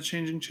 the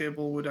changing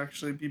table would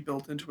actually be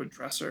built into a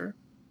dresser.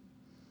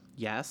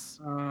 Yes.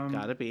 Um,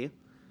 Gotta be.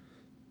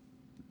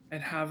 I'd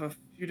have a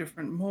few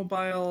different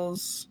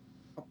mobiles,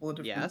 a couple of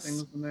different Yes.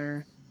 things in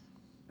there.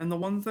 And the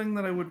one thing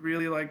that I would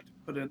really like to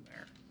put in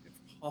there,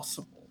 if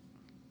possible,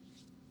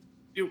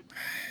 it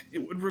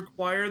would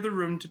require the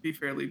room to be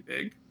fairly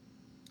big.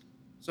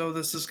 So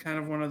this is kind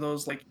of one of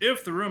those, like,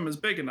 if the room is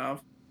big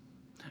enough,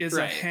 is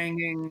Right. a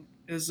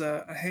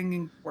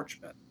hanging porch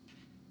bed.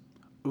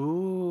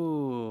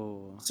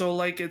 Ooh. So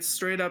like it's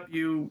straight up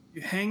you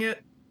hang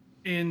it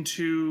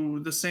into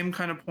the same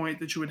kind of point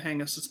that you would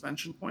hang a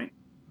suspension point.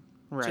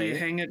 So you Right.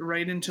 hang it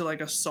right into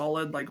like a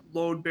solid like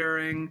load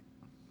bearing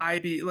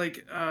I-beam.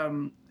 Like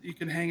you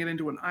can hang it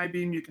into an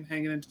I-beam. You can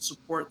hang it into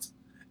supports,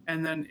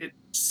 and then it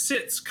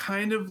sits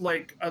kind of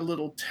like a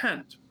little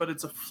tent, but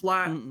it's a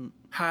flat Mm-mm.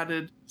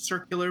 padded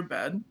circular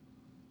bed,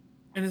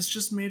 and it's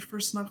just made for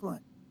snuggling.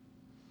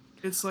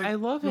 It's like I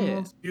love the it.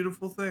 most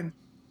beautiful thing,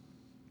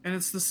 and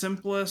it's the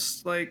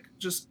simplest, like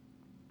just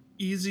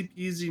easy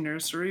peasy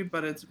nursery,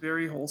 but it's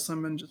very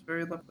wholesome and just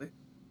very lovely.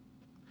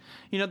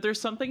 You know,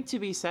 there's something to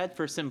be said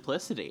for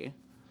simplicity.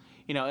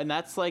 You know, and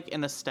that's like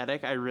an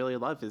aesthetic I really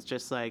love. Is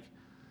just like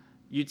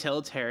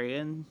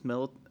utilitarian,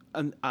 when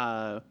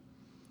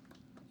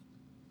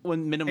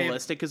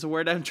minimalistic is a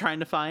word I'm trying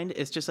to find.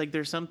 It's just like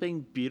there's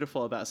something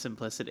beautiful about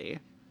simplicity.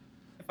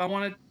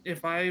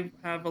 If I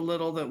have a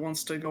little that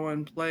wants to go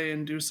and play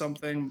and do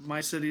something,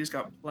 my city's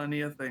got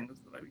plenty of things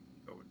that I can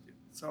go and do.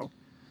 So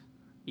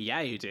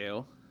Yeah, you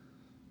do.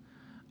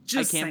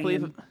 just I can't saying.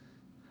 believe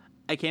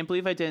I can't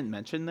believe I didn't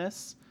mention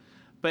this.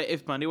 But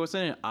if money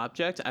wasn't an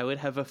object, I would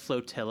have a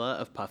flotilla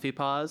of Puffy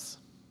Paws.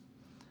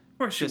 Of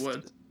course you Just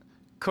would.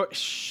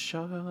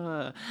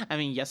 I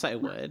mean, yes, I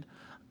would.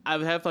 I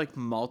would have like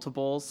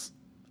multiples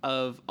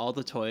of all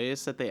the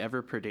toys that they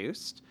ever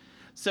produced.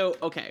 So,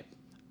 okay,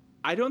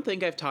 I don't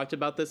think I've talked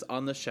about this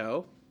on the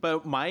show,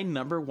 but my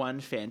number one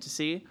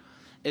fantasy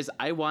is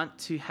I want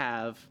to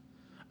have.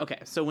 Okay,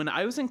 so when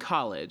I was in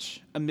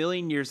college, a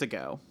million years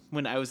ago,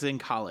 when I was in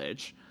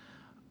college,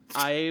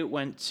 I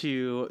went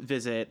to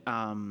visit.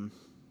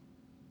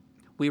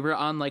 We were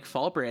on like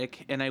fall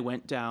break, and I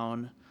went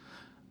down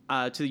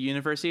to the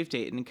University of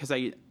Dayton because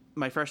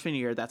my freshman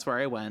year, that's where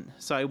I went.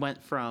 So I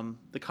went from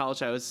the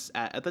college I was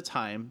at the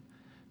time,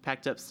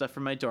 packed up stuff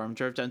from my dorm,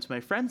 drove down to my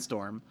friend's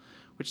dorm,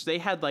 which they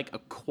had like a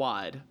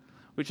quad,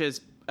 which is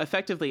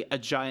effectively a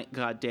giant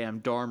goddamn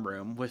dorm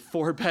room with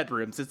 4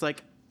 bedrooms. It's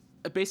like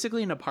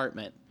basically an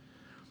apartment.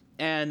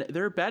 And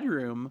their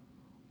bedroom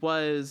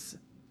was,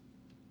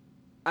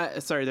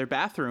 their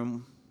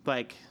bathroom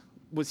like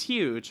was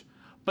huge,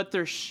 but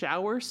their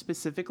shower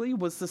specifically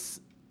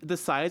was the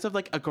size of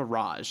like a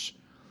garage.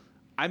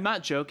 I'm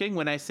not joking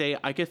when I say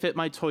I could fit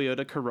my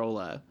Toyota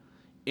Corolla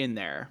in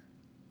there.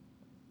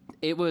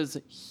 It was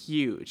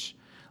huge.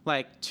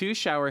 Like 2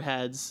 shower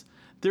heads.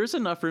 There's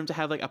enough room to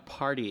have like a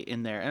party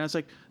in there. And I was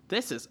like,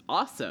 this is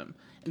awesome.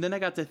 And then I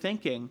got to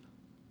thinking,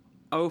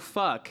 oh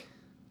fuck,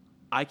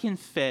 I can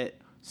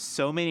fit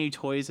so many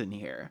toys in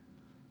here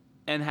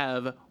and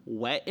have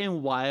wet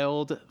and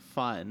wild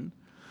fun.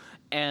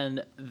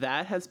 And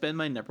that has been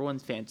my number one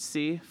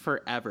fantasy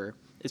forever.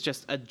 It's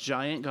just a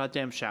giant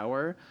goddamn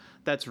shower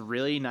that's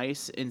really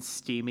nice and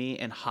steamy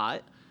and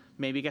hot.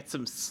 Maybe get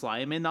some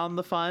slime in on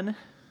the fun.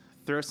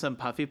 Throw some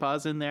Puffy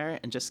Paws in there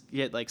and just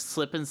get like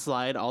slip and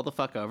slide all the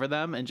fuck over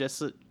them and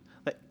just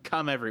like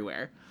come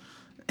everywhere.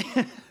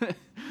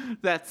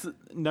 That's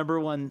number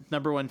one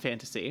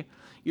fantasy.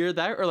 You're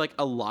that or like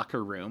a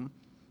locker room.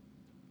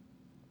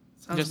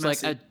 Sounds Just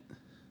messy. like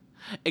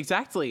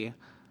exactly.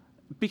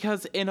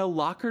 Because in a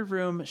locker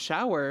room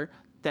shower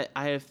that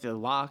I have to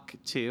lock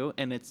to,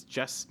 and it's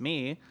just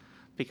me,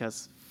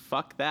 because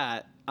fuck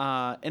that.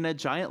 In a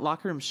giant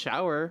locker room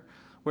shower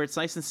where it's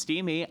nice and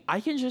steamy, I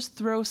can just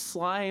throw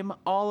slime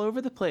all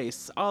over the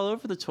place, all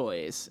over the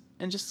toys,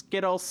 and just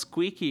get all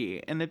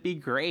squeaky, and it'd be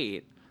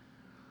great.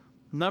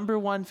 Number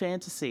one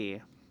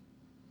fantasy.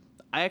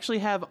 I actually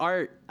have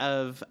art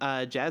of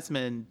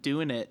Jasmine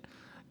doing it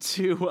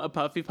to a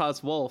Puffy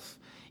Paws wolf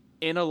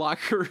in a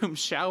locker room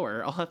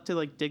shower. I'll have to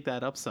like dig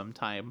that up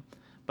sometime,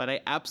 but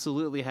I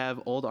absolutely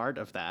have old art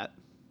of that.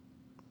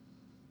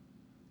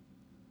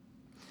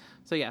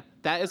 So yeah,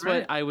 that is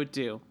Right. what I would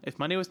do if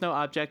money was no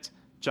object.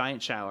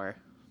 Giant shower.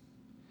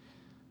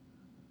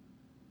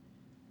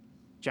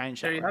 Giant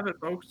shower. There you have it,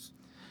 folks.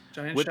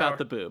 Giant Whip shower. out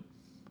the boob.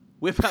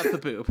 Whip out the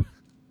boob.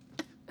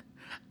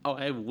 Oh,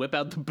 I whip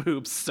out the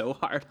boob so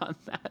hard on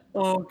that.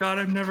 Oh god,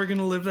 I'm never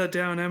gonna live that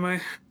down, am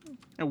I?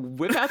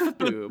 Whip out the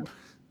boob.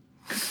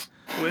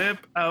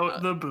 Whip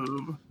out the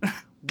boob.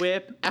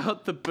 Whip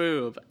out the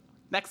boob.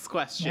 Next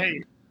question.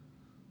 Hey.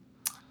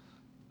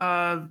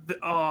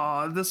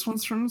 This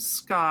one's from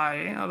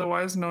Sky,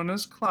 otherwise known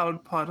as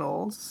Cloud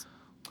Puddles.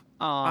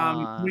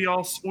 Aww.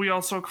 We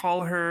also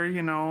call her,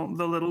 you know,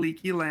 the little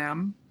leaky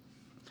lamb,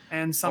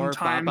 and Or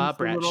sometimes Baba the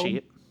Brat little,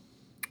 Sheep.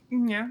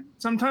 yeah.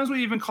 Sometimes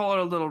we even call her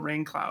a little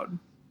rain cloud.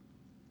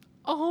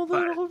 Oh, the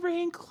But- little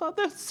rain cloud.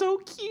 That's so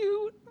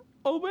cute.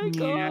 Oh my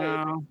god.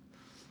 Yeah.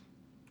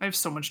 I have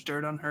so much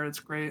dirt on her. It's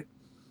great.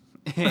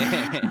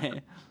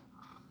 Her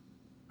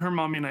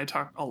mommy and I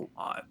talk a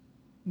lot.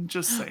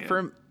 Just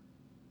saying.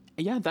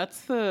 Yeah,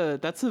 that's the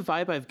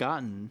vibe I've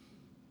gotten.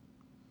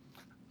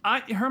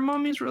 Her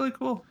mommy's really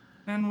cool,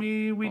 and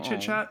we Aw.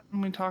 chit chat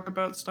and we talk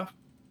about stuff,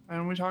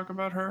 and we talk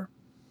about her,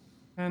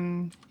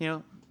 and You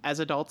know, as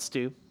adults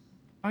do.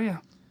 oh yeah,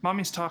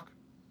 mommies talk.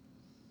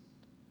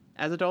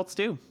 As adults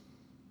do.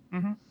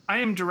 I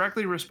am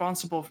directly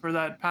responsible for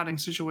that padding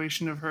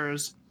situation of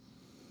hers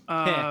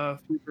a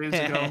few days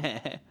ago.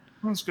 That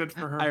was good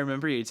for her. I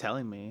remember you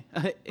telling me.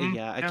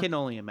 Yeah, I yeah. can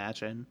only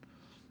imagine.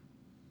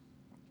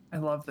 I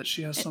love that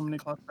she has so many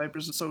cloth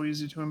diapers. It's so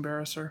easy to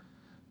embarrass her.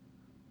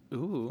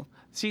 Ooh.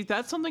 See,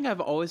 that's something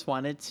I've always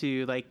wanted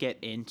to like get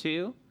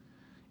into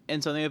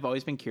and something I've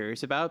always been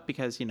curious about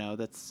because,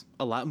 that's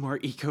a lot more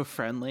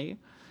eco-friendly.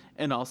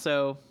 And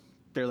also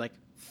they're like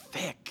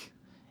thick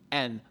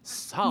and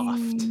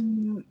soft.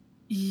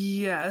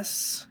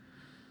 Yes.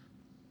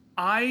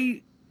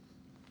 The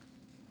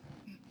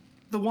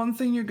one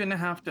thing you're going to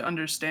have to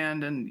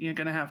understand and you're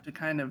going to have to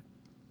kind of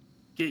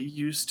get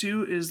used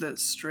to is that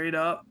straight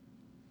up,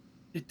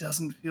 it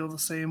doesn't feel the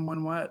same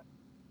when wet.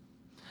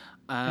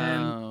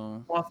 And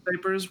Oh. cloth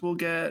diapers will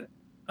get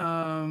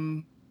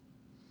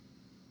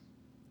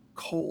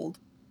cold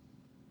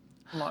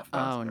a lot faster.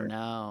 Oh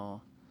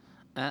no.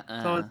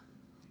 So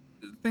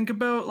think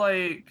about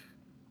like,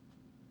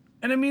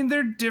 and I mean,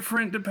 they're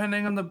different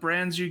depending on the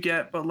brands you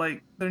get, but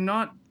like they're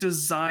not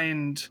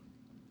designed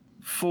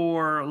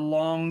for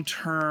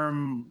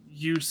long-term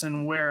use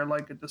and wear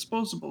like a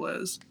disposable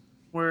is,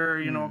 where,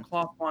 a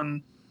cloth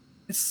one,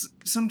 it's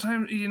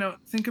sometimes,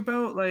 think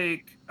about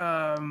like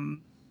the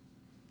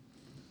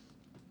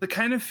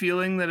kind of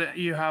feeling that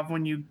you have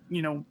when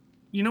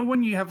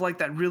when you have like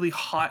that really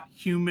hot,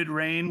 humid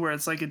rain where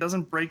it's like it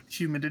doesn't break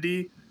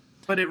humidity,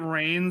 but it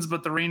rains,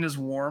 but the rain is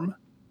warm.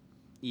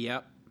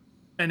 Yep.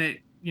 And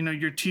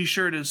your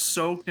t-shirt is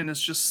soaked and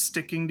it's just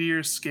sticking to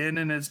your skin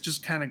and it's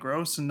just kind of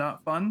gross and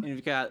not fun. And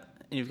you've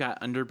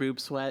got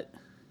underboob sweat.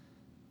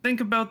 Think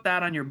about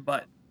that on your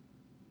butt.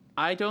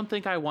 I don't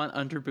think I want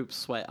underboob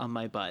sweat on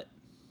my butt.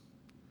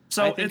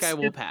 So I think I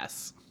will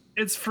pass.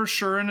 It's for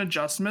sure an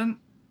adjustment.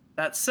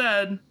 That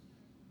said,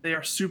 they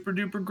are super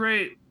duper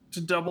great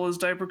to double as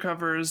diaper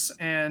covers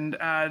and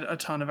add a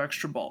ton of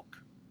extra bulk.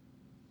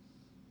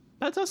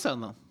 That does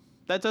sound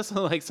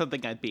like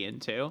something I'd be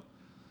into.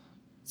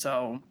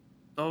 So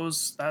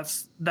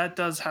that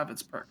does have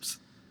its perks.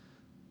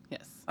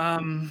 Yes.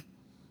 The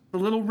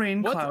little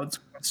rain clouds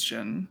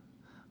question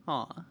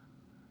Aw.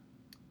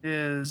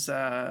 is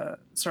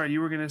sorry,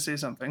 you were gonna say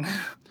something.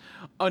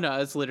 Oh no, I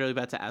was literally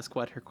about to ask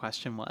what her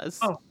question was.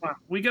 Oh, wow.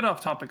 We get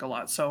off topic a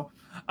lot. So,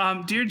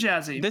 dear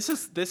Jazzy,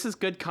 This is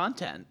good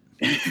content.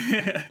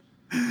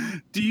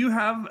 do you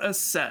have a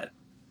set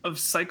of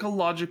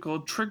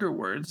psychological trigger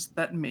words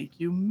that make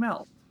you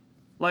melt?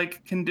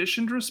 Like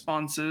conditioned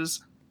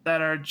responses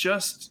that are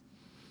just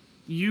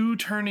you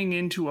turning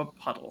into a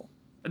puddle.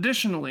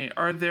 Additionally,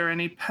 are there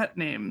any pet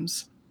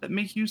names that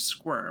make you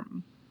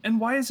squirm? And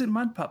why is it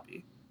Mud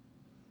Puppy?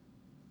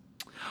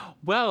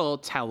 Well,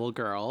 Towel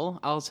Girl,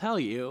 I'll tell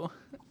you.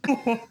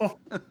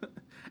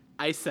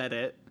 I said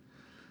it.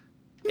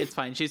 It's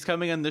fine. She's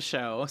coming on the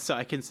show, so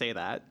I can say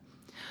that.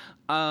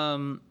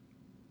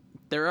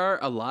 There are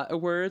a lot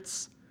of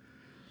words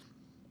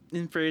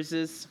and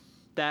phrases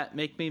that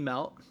make me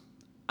melt.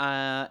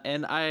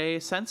 And I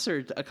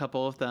censored a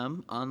couple of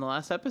them on the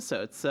last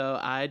episode, so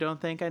I don't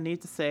think I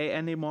need to say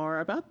any more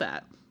about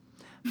that.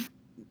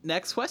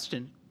 Next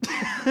question.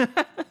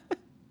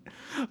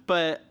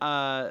 But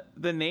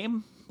the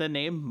name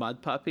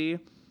Mud Puppy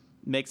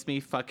makes me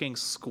fucking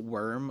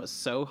squirm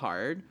so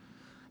hard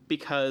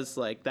because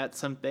like that's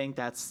something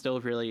that's still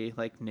really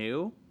like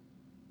new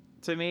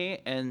to me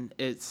and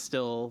it's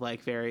still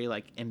like very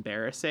like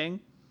embarrassing,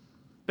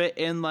 but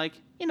in like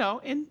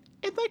in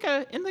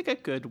like a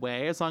good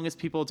way, as long as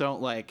people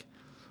don't like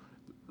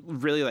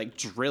really like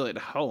drill it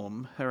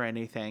home or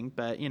anything.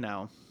 But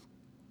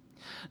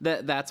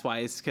that's why,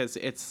 it's because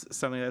it's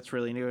something that's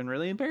really new and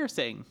really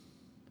embarrassing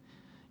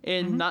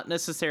in not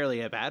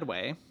necessarily a bad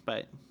way,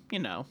 but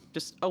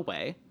just a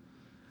way.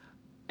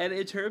 And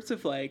in terms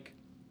of like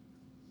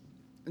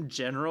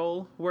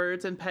general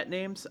words and pet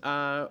names,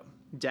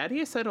 Daddy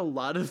has said a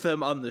lot of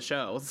them on the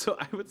show, so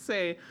I would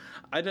say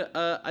I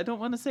don't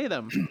want to say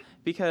them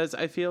because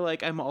I feel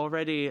like I'm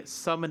already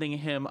summoning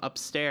him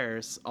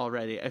upstairs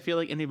already. I feel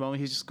like any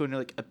moment he's just going to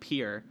like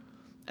appear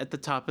at the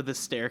top of the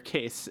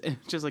staircase and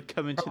just like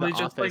come into Probably the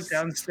just office. like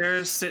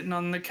downstairs sitting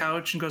on the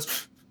couch and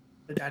goes,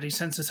 the daddy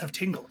senses have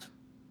tingled.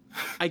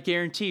 I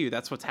guarantee you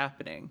that's what's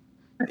happening.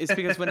 It's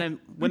because when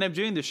I'm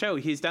doing the show,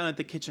 he's down at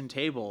the kitchen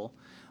table,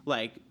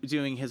 like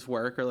doing his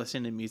work or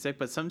listening to music.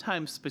 But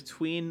sometimes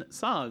between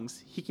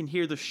songs, he can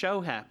hear the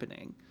show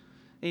happening,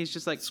 and he's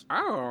just like,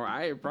 "Oh,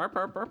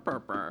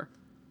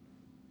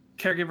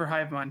 Caregiver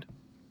hive mind.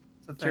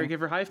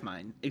 Caregiver hive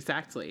mind."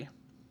 Exactly.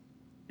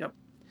 Yep.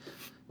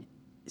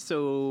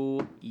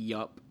 So,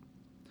 yup.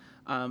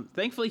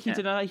 Thankfully, he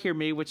did not hear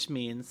me, which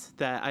means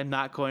that I'm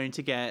not going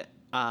to get.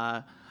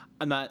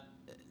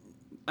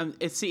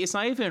 It's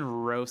not even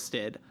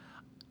roasted.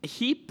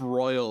 He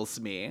broils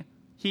me.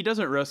 He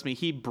doesn't roast me.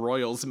 He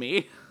broils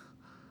me.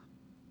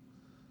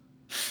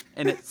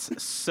 And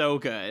it's so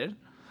good.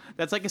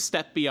 That's like a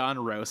step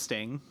beyond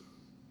roasting.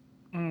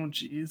 Oh,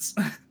 jeez.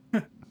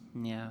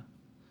 Yeah.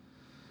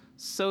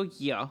 So,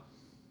 yeah.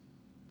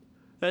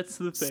 That's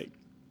the thing.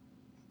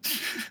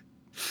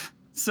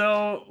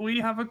 So, we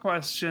have a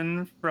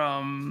question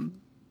from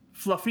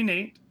Fluffy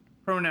Nate.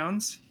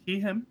 Pronouns, he,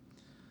 him.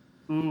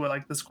 Ooh, I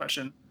like this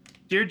question.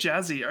 Dear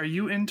Jazzy, are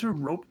you into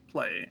rope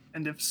play?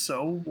 And if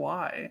so,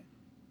 why?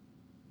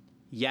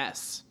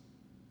 Yes.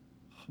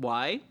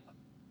 Why?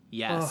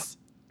 Yes.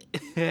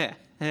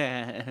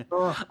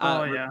 Oh,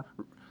 Uh, yeah.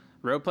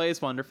 Road play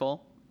is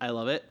wonderful. I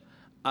love it.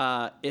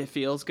 It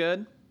feels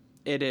good.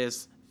 It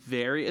is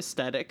very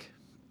aesthetic.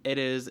 It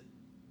is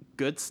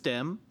good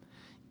stim.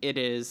 It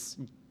is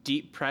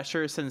deep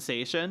pressure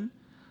sensation.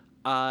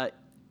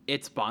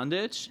 It's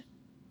bondage.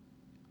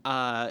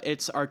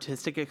 It's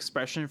artistic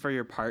expression for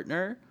your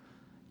partner.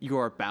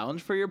 You're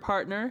bound for your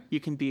partner. You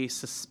can be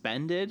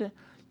suspended.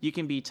 You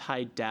can be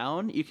tied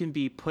down. You can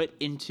be put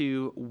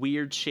into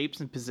weird shapes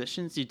and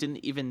positions you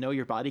didn't even know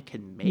your body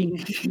can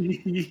make.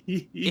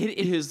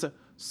 It is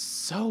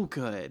so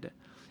good.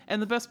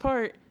 And the best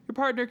part, your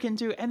partner can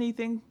do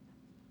anything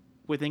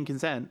within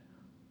consent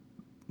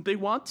they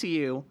want to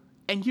you,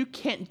 and you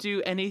can't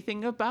do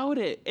anything about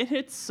it. And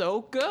it's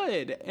so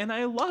good, and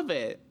I love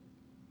it.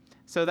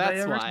 So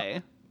that's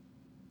why.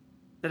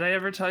 Did I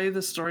ever tell you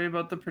the story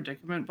about the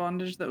predicament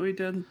bondage that we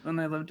did when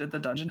I lived at the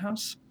dungeon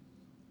house?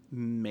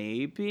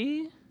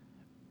 Maybe?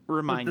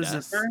 Remind With the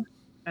us. zipper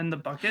and the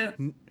bucket?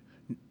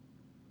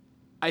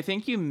 I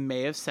think you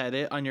may have said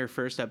it on your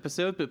first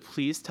episode, but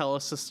please tell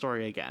us the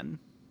story again.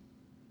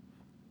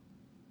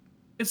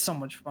 It's so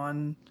much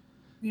fun.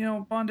 You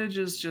know, bondage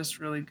is just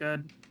really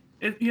good.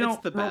 It's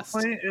the best.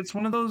 Roleplay, it's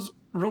one of those,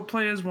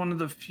 roleplay is one of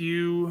the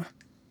few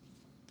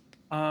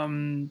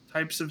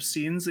types of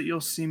scenes that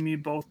you'll see me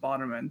both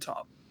bottom and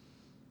top.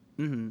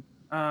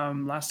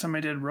 Mm-hmm. Last time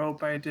I did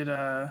rope, I did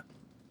a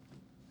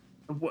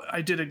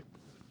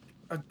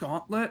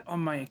gauntlet on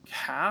my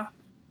calf.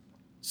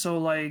 So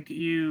like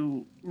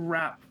you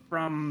wrap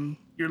from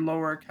your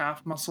lower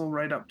calf muscle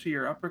right up to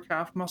your upper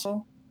calf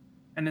muscle,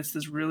 and it's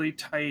this really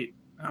tight,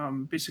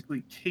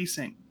 basically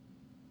casing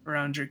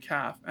around your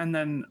calf. And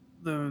then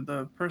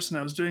the person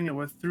I was doing it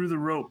with threw the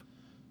rope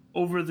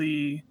over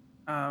the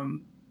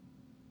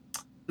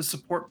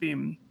support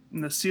beam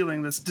in the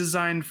ceiling that's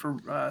designed for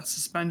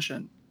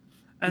suspension.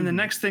 And the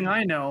next thing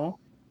I know,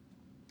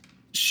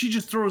 she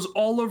just throws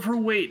all of her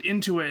weight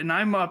into it, and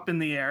I'm up in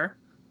the air.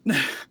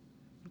 I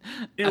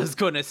was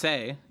going to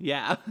say,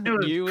 yeah,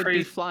 you would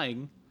be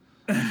flying.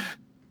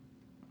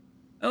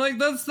 Like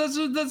that's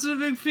a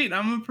big feat.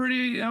 I'm a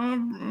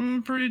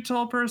pretty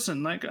tall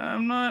person. Like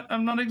I'm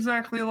not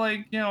exactly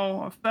like, you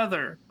know, a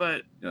feather,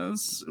 but it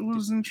was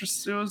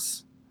interesting. It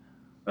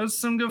was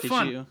some good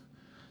fun.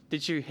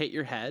 Did you hit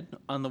your head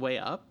on the way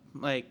up?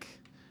 Like,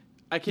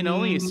 I can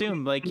only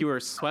assume like you were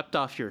swept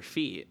off your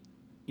feet.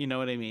 You know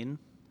what I mean?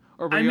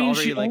 Or were you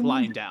already like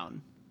lying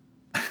down?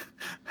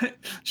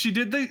 She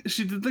did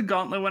the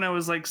gauntlet when I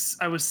was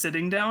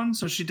sitting down.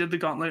 So she did the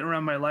gauntlet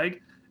around my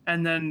leg,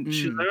 and then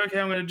she was like,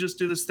 okay, I'm gonna just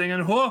do this thing,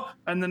 and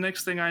and the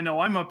next thing I know,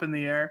 I'm up in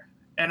the air.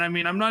 And I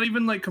mean, I'm not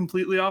even like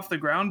completely off the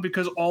ground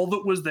because all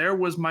that was there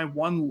was my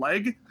one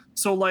leg.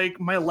 So like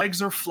my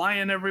legs are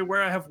flying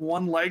everywhere. I have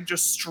one leg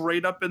just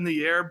straight up in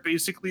the air.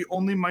 Basically,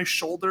 only my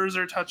shoulders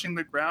are touching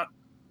the ground.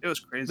 It was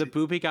crazy. The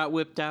boobie got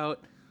whipped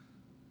out.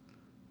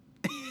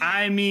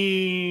 I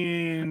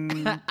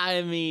mean,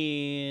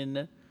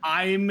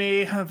 I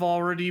may have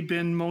already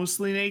been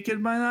mostly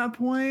naked by that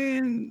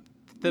point.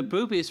 The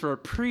boobies were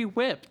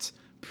pre-whipped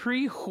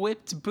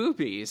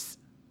boobies.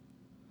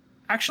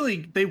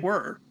 Actually, they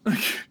were.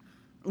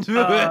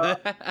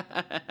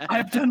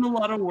 I've done a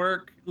lot of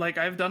work. Like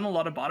I've done a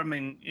lot of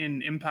bottoming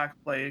in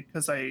impact play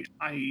because I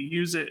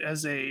use it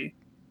as a.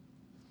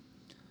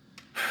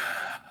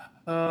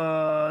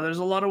 There's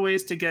a lot of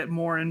ways to get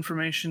more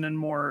information and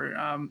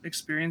more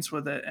experience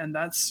with it, and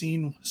that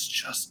scene was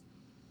just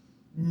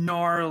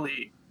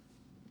gnarly.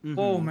 Mm-hmm.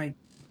 Oh my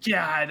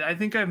god! I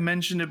think I've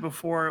mentioned it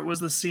before. It was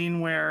the scene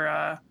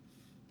where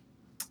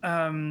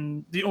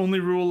the only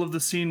rule of the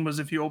scene was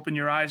if you open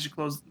your eyes,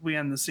 we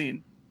end the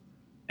scene.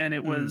 And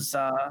it was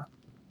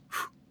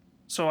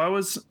so I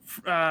was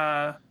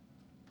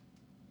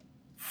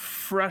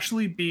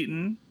freshly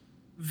beaten,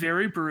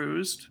 very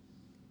bruised,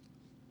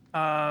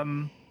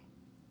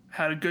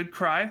 had a good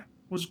cry,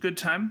 was a good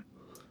time.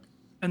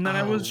 And then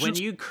I was when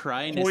you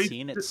cry in a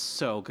scene, it's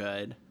so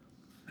good.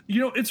 You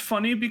know, it's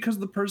funny because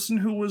the person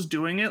who was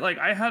doing it, like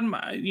I had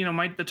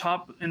the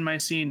top in my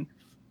scene,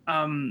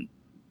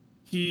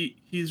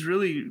 he's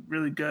really,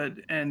 really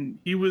good, and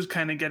he was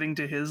kind of getting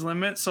to his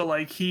limit. So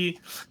like he'd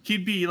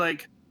be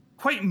like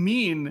quite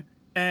mean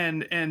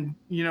and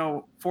you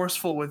know,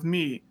 forceful with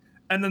me.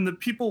 And then the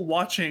people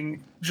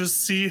watching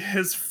just see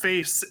his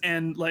face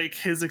and like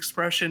his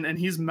expression, and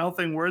he's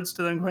mouthing words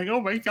to them going,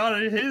 oh my god,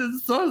 I'm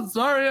so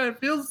sorry, I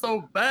feel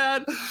so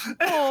bad.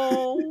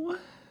 Oh.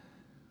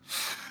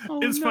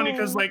 It's funny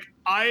because like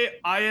I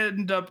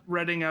end up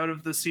reading out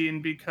of the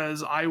scene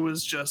because I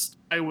was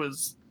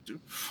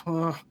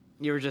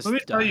you were just let me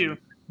done. tell you,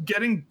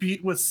 getting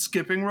beat with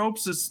skipping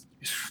ropes is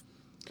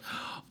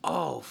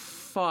oh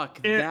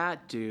fuck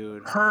that,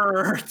 dude.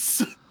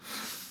 Hurts.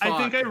 Fuck I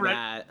think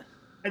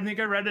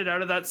I read it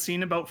out of that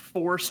scene about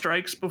 4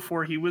 strikes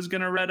before he was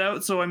gonna read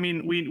out. So I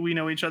mean, we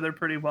know each other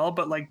pretty well,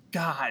 but like,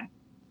 god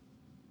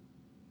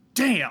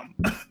damn.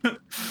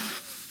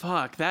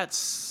 Fuck, that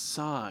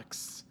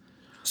sucks.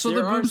 So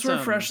the boobs were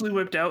freshly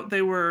whipped out.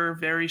 They were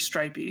very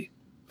stripy.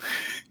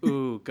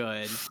 Ooh,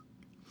 good.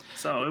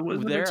 So it was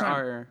a good there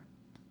time.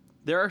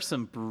 are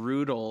some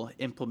brutal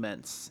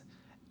implements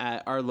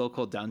at our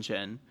local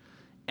dungeon,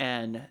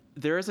 and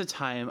there is a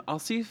time I'll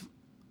see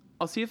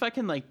if I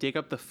can like dig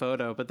up the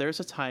photo, but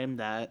there's a time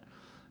that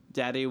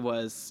Daddy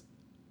was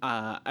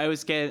I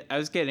was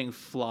getting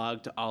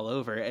flogged all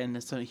over,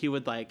 and so he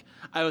would like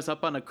I was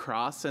up on a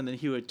cross, and then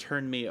he would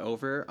turn me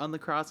over on the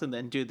cross, and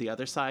then do the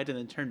other side, and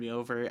then turn me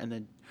over, and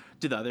then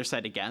do the other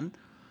side again.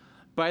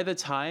 By the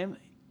time,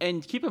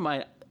 and keep in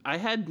mind, I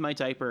had my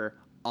diaper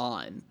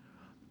on.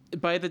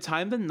 By the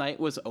time the night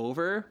was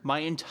over, my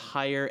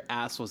entire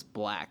ass was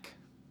black.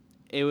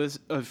 It was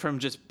from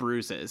just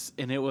bruises,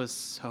 and it was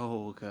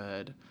so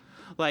good,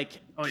 like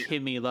Oh, yeah.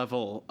 Kimmy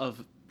level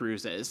of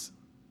bruises.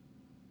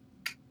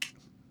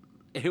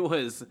 It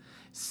was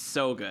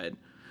so good,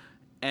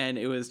 and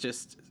it was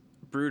just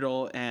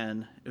brutal,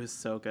 and it was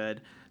so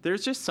good.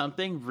 There's just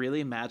something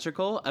really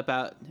magical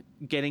about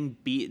getting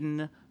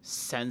beaten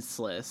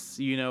senseless,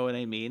 you know what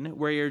I mean,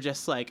 where you're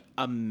just like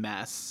a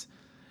mess,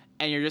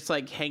 and you're just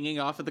like hanging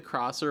off of the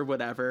cross or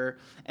whatever,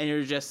 and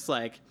you're just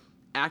like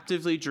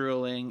actively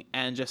drooling,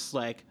 and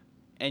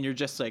you're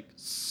just like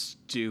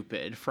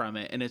stupid from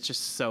it, and it's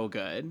just so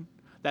good.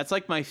 That's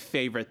like my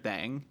favorite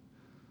thing.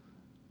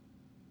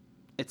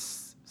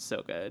 It's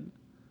so good.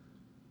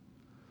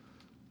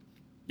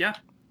 Yeah,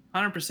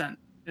 100%.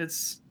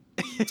 It's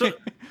so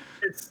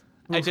it's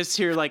I just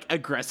hear like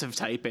aggressive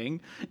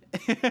typing.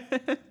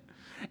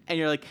 And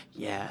you're like,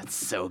 yeah, it's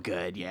so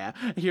good, yeah.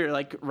 You're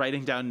like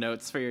writing down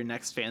notes for your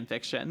next fan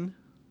fiction.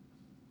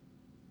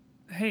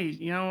 hey,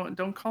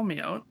 don't call me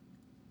out.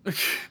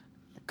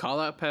 Call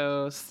out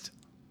post.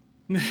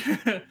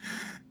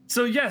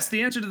 So yes,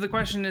 the answer to the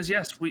question is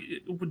yes.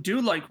 We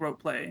do like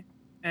rope play,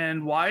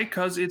 and why?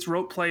 Because it's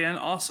rope play and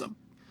awesome.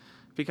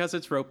 Because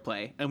it's rope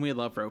play, and we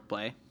love rope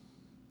play.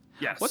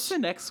 Yes. What's the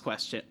next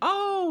question?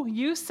 Oh,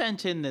 you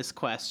sent in this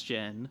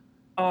question.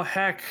 Oh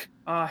heck,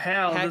 hell,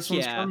 Heck this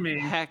one's yeah. from me.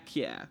 Heck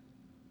yeah.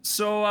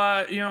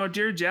 So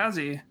dear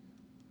Jazzy,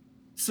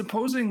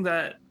 supposing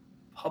that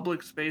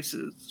public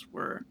spaces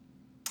were,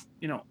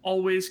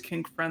 always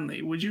kink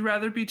friendly, would you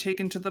rather be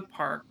taken to the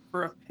park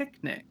for a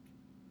picnic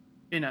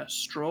in a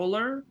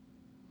stroller,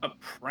 a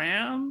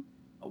pram,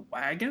 a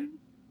wagon?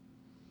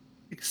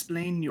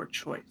 Explain your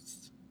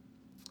choice.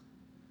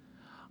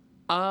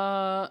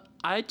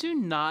 I do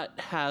not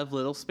have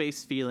little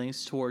space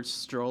feelings towards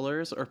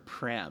strollers or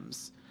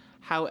prams.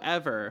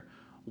 However,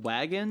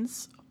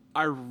 wagons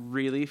are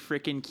really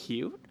freaking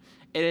cute,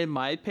 and in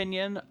my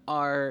opinion,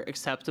 are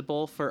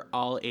acceptable for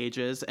all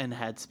ages and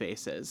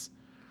headspaces.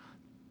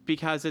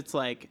 Because it's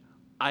like,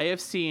 I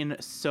have seen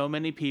so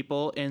many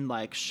people in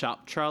like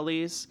shop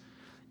trolleys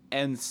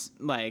and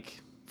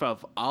like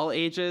of all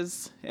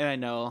ages, and I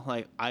know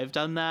like I've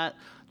done that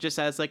just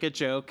as like a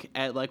joke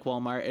at like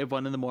Walmart at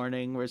 1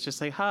 a.m, where it's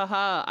just like,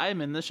 haha, I'm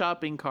in the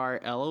shopping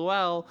cart,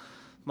 lol,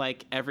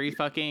 like every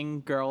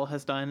fucking girl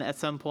has done at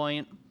some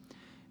point.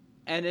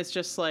 And it's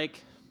just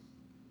like,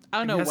 I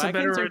don't know, That's a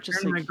better wagons are return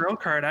just than like a girl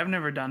card. I've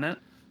never done it.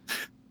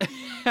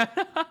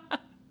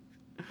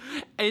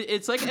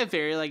 it's like a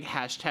very like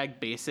hashtag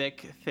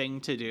basic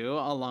thing to do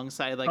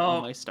alongside like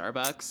all my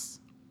Starbucks.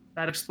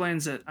 That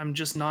explains it. I'm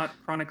just not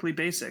chronically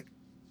basic.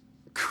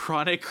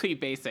 Chronically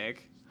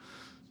basic.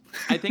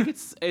 I think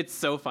it's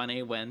so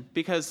funny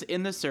because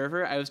in the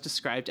server I was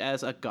described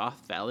as a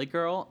goth valley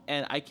girl,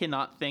 and I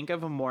cannot think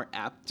of a more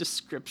apt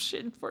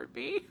description for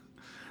me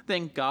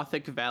than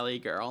gothic valley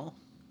girl.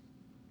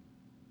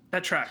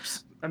 That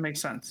tracks. That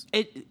makes sense.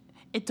 It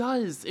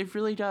does. It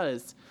really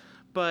does.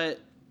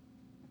 But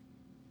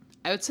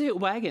I would say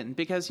wagon,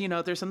 because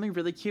there's something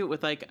really cute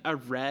with like a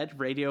red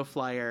radio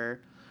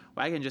flyer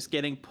wagon just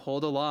getting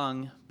pulled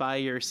along by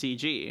your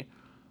CG.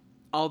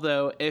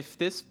 Although if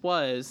this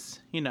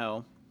was,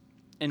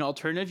 an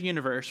alternative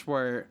universe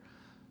where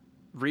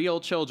real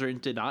children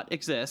did not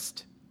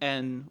exist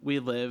and we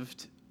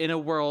lived in a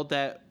world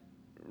that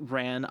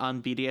ran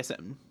on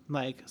BDSM,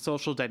 like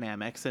social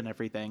dynamics and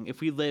everything, if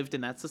we lived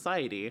in that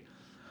society,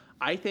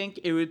 I think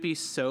it would be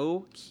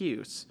so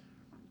cute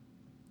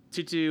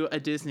to do a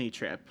Disney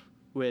trip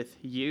with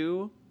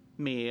you,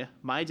 me,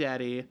 my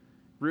daddy,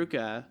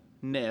 Ruka,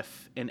 Nif,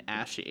 and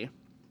Ashy.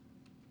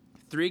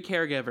 3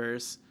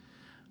 caregivers,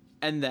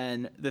 and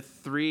then the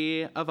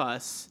 3 of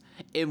us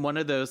in one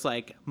of those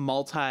like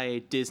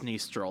multi-Disney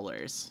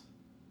strollers.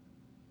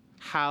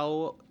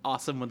 How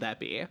awesome would that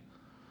be?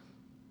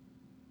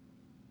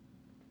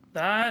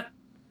 That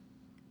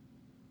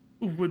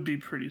would be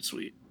pretty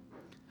sweet.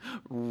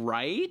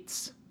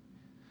 Right?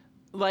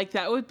 Like,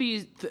 that would be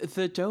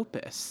the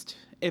dopest,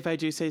 if I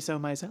do say so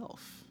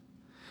myself.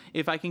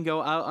 If I can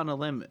go out on a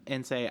limb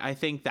and say, I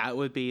think that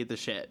would be the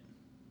shit.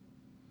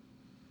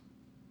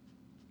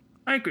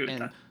 I agree with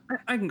that.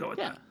 I can go with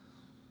that.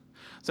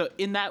 So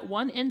in that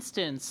one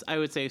instance, I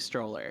would say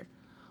stroller.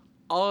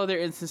 All other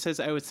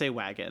instances, I would say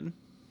wagon.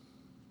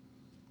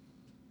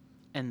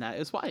 And that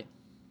is why.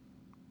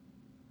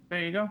 There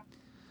you go.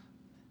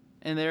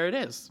 And there it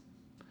is.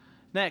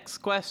 Next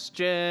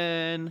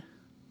question.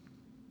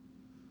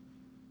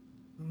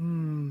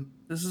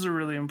 This is a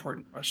really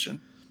important question.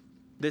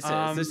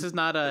 This is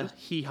not a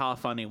hee haw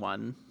funny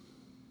one.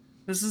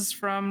 This is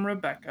from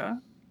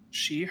Rebecca,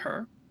 she,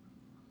 her.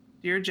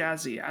 Dear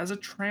Jazzy, as a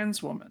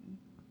trans woman,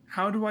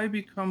 how do I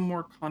become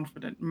more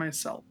confident in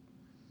myself?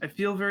 I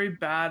feel very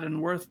bad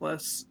and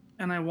worthless,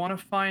 and I want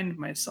to find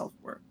my self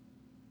worth.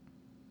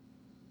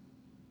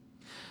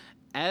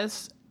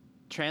 As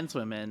trans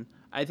women,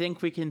 I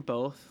think we can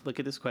both look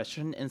at this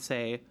question and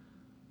say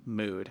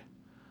mood.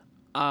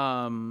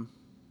 That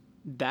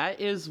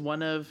is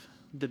one of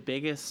the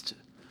biggest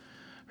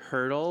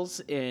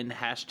hurdles in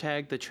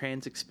hashtag the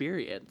trans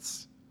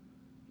experience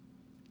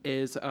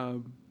is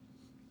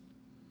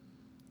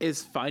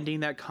finding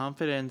that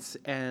confidence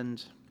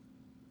and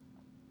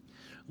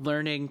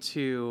learning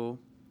to,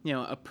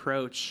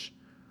 approach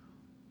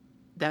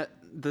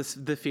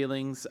the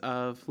feelings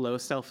of low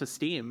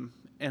self-esteem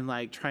and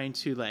like trying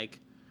to like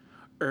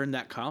earn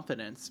that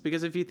confidence.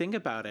 Because if you think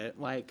about it,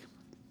 like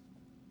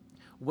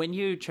when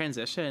you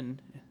transition,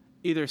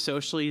 either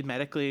socially,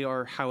 medically,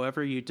 or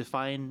however you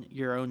define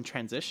your own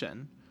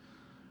transition,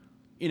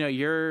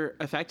 you're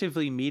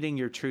effectively meeting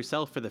your true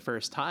self for the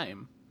first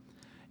time.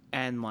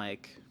 And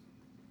like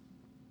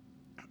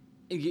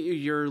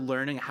you're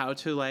learning how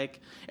to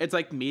like, it's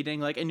like meeting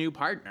like a new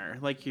partner.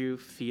 Like you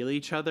feel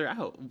each other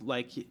out,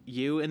 like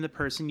you and the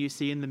person you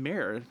see in the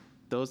mirror,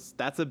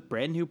 that's a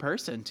brand new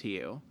person to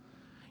you.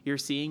 You're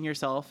seeing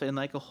yourself in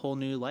like a whole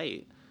new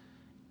light.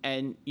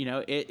 And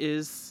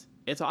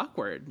it's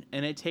awkward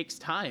and it takes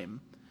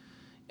time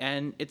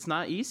and it's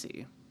not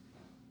easy,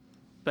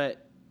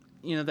 but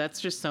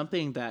that's just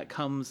something that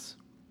comes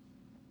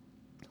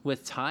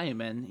with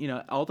time.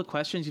 And all the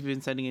questions you've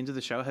been sending into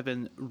the show have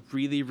been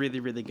really, really,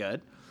 really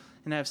good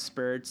and have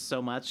spurred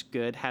so much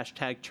good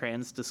hashtag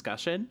trans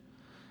discussion.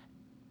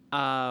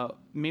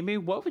 Maybe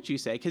what would you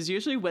say? Because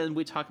usually when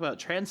we talk about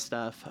trans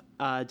stuff,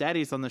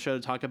 Daddy's on the show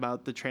to talk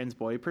about the trans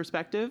boy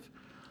perspective.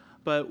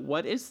 But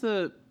what is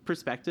the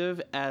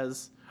perspective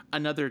as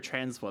another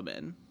trans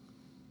woman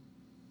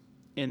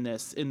in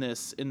this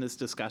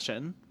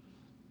discussion?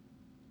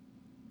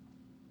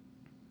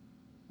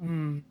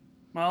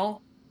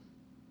 Well,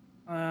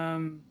 I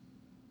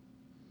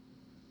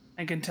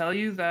can tell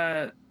you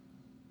that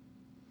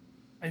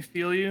I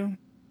feel you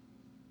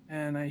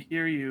and I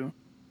hear you.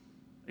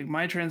 Like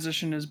my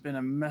transition has been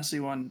a messy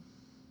one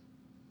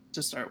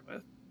to start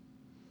with,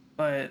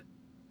 but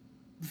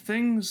the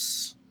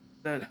things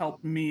that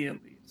helped me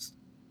at least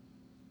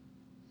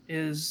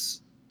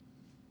is,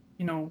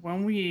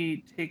 when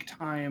we take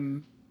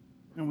time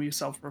and we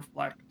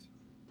self-reflect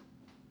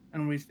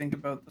and we think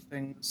about the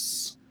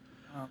things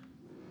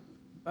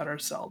about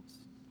ourselves,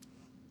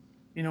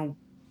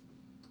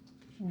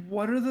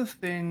 what are the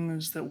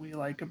things that we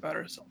like about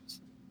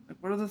ourselves? Like,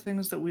 what are the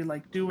things that we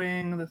like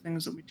doing, the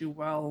things that we do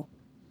well,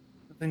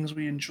 the things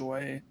we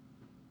enjoy?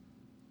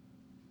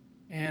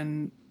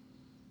 And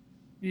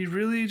you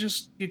really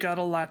you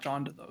gotta latch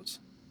onto those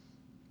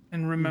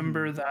and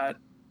remember that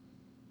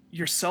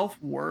your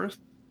self-worth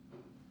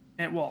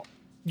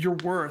your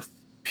worth,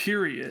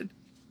 period,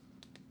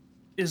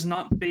 is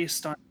not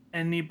based on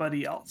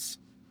anybody else.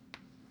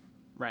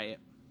 Right.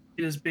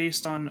 It is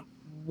based on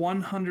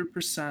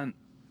 100%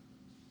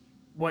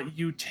 what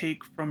you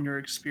take from your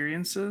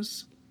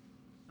experiences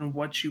and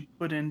what you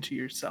put into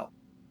yourself.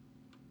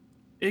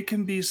 It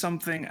can be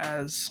something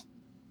as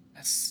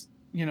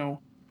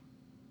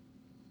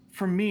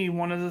for me,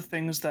 one of the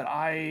things that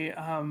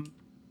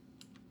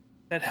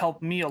that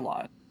helped me a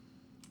lot,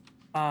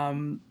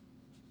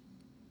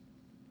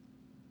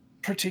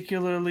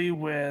 particularly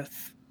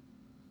with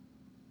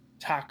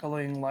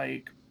tackling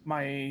like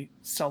my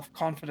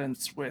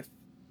self-confidence with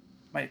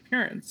my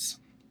appearance,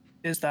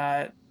 is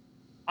that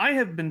I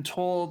have been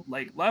told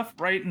like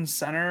left, right, and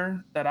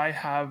center that I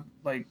have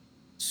like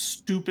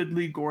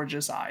stupidly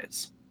gorgeous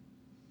eyes.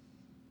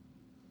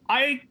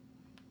 I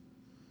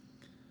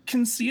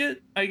can see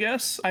it, I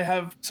guess. I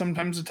have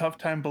sometimes a tough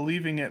time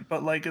believing it,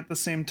 but like at the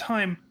same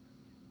time,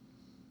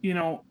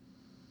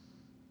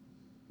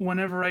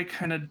 whenever I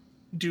kind of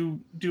do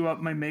up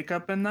my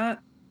makeup and that,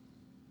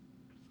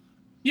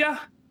 yeah,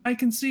 I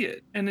can see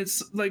it. And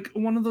it's like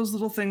one of those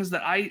little things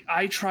that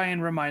I try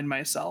and remind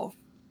myself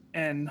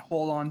and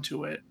hold on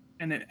to it,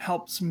 and it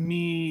helps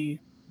me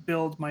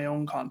build my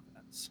own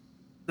confidence.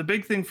 The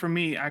big thing for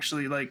me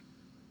actually, like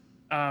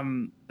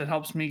that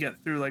helps me get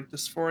through like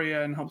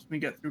dysphoria and helps me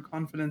get through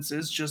confidence,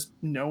 is just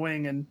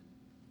knowing and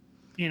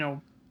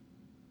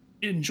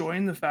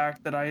enjoying the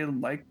fact that I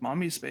like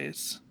mommy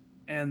space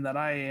and that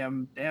I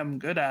am damn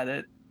good at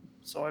it.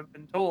 So I've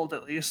been told,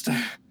 at least.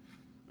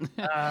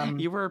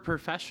 You were a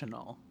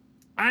professional.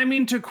 I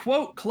mean, to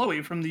quote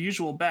Chloe from The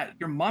Usual Bet,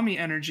 your mommy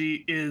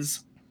energy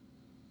is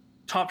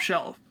top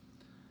shelf.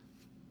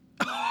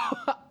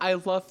 I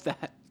love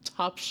that.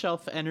 Top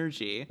shelf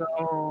energy.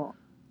 So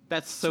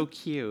that's so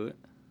cute.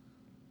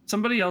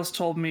 Somebody else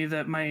told me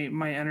that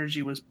my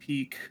energy was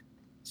peak.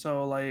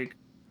 So like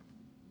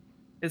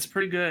it's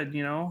pretty good,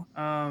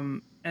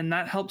 and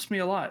that helps me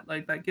a lot.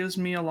 Like that gives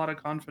me a lot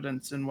of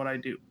confidence in what I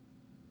do.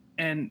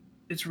 And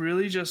it's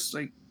really just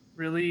like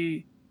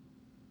really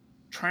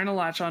trying to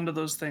latch onto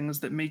those things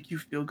that make you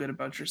feel good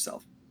about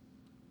yourself,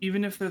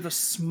 even if they're the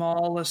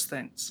smallest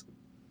things.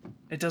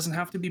 It doesn't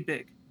have to be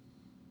big.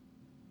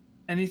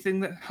 Anything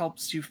that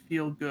helps you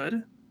feel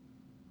good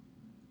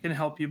can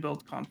help you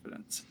build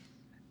confidence.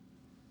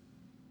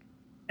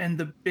 And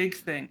the big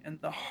thing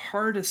and the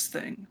hardest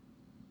thing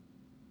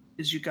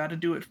is you got to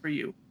do it for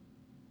you.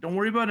 Don't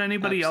worry about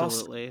anybody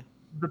Absolutely. else.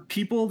 The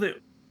people that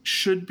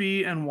should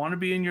be and want to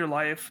be in your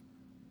life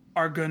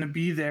are going to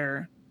be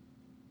there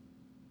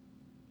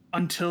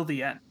until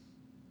the end.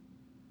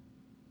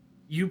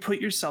 You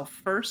put yourself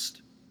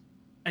first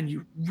and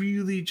you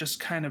really just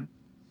kind of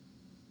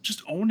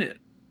just own it,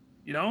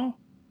 you know?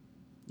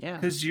 Yeah.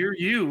 Because you're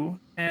you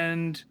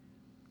and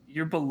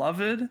you're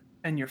beloved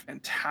and you're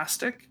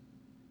fantastic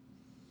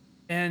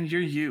and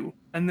you're you.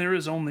 And there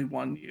is only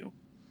one you.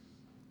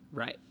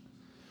 Right.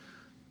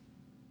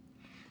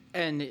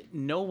 And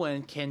no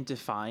one can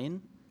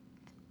define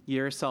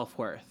your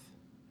self-worth.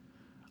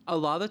 A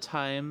lot of the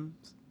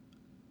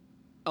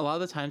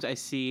times I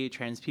see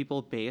trans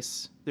people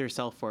base their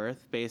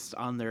self-worth based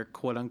on their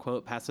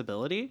quote-unquote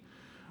passability,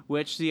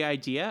 which the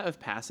idea of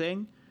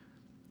passing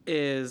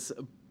is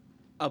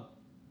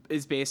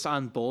based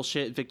on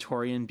bullshit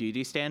Victorian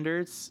beauty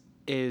standards,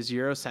 is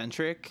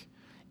Eurocentric,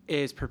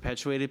 is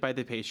perpetuated by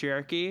the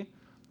patriarchy,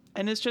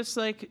 and it's just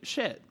like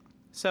shit.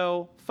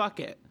 So fuck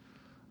it.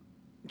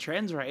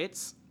 Trans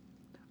rights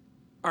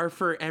are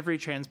for every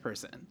trans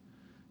person,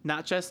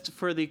 not just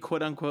for the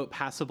quote-unquote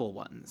passable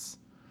ones.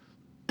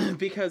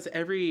 Because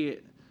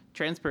every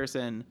trans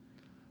person,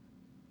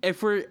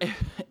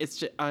 it's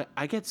just,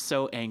 I get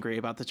so angry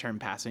about the term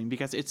passing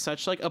because it's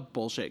such like a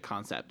bullshit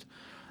concept,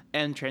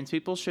 and trans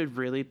people should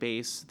really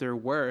base their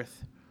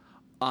worth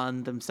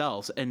on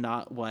themselves and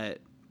not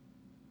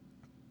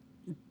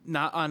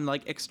on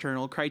like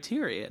external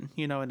criterion.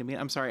 You know what I mean?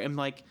 I'm sorry. I'm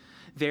like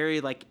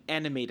very like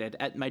animated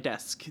at my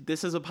desk.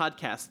 This is a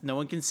podcast. No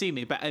one can see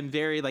me, but I'm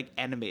very like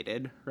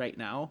animated right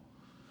now.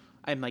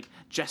 I'm like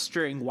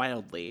gesturing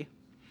wildly.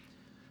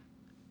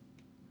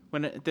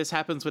 This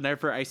happens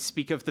whenever I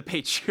speak of the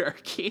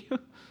patriarchy.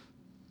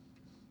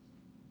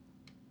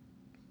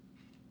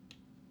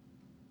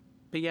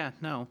 But yeah,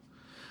 no.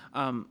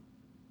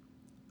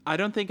 I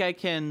don't think I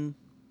can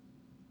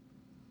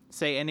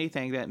say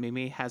anything that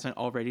Mimi hasn't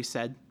already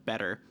said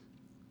better.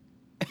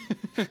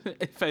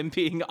 If I'm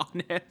being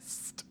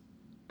honest.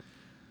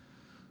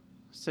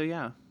 So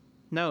yeah.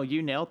 No,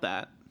 you nailed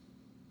that.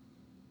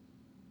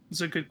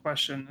 It's a good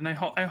question. And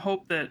I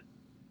hope that,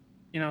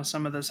 you know,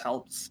 some of this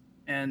helps.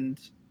 And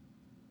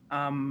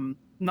I'm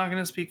not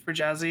going to speak for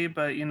Jazzy,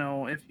 but, you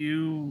know, if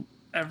you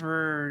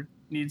ever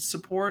need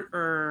support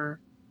or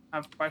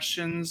have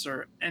questions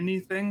or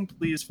anything,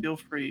 please feel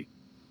free.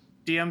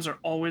 DMs are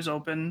always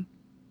open,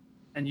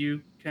 and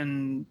you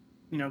can,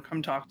 you know,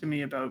 come talk to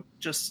me about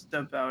just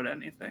about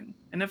anything.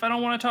 And if I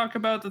don't want to talk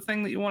about the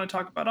thing that you want to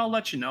talk about, I'll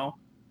let you know.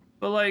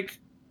 But like,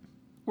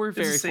 we're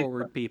very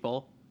forward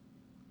people.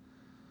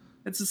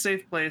 It's a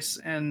safe place,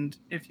 and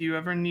if you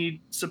ever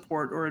need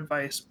support or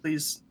advice,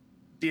 please,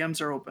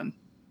 DMs are open.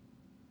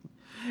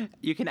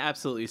 You can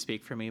absolutely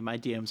speak for me. My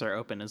DMs are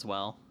open as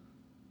well.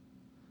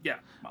 Yeah.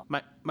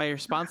 Well, my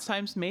response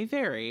times may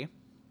vary,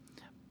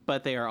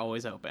 but they are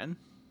always open.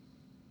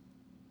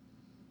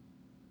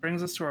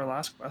 brings us to our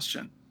last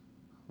question.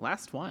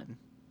 Last one.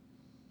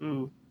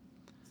 Ooh,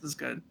 this is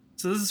good.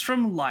 So this is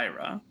from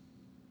Lyra.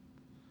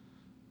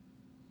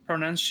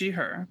 Pronouns she,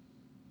 her.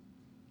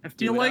 I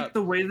feel like up.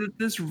 the way that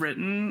this is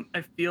written,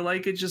 I feel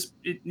like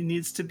it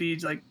needs to be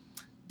like,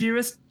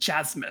 Dearest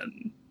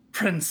Jasmine,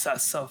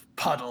 Princess of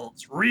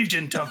Puddles,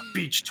 Regent of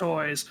Beach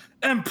Toys,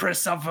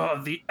 Empress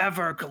of the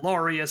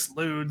ever-glorious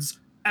Ludes,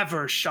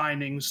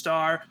 ever-shining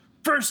star,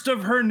 first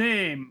of her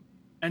name,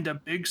 and a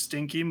big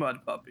stinky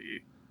mud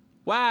puppy.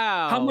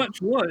 Wow. How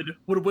much wood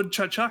would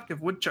Woodchuck chuck if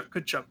Woodchuck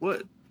could chuck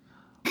wood?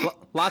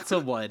 Lots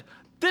of wood.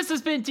 This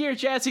has been Dear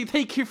Jazzy.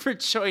 Thank you for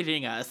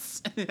joining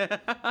us.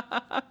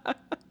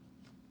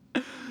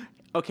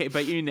 Okay,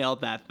 but you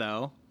nailed that,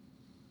 though.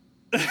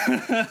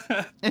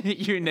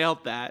 You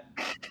nailed that.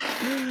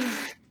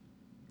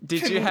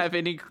 Did you have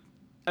any...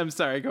 I'm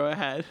sorry, go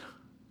ahead.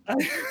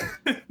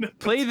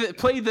 Play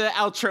the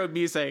outro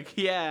music.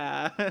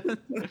 Yeah.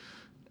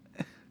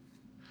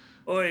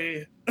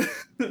 Oi.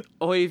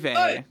 Oy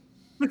vey.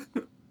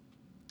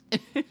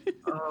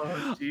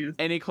 Oh, jeez.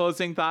 Any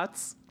closing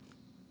thoughts?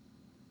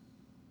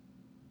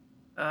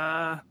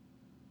 I'm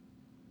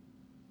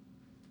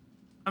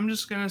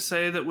just gonna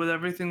say that with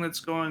everything that's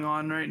going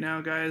on right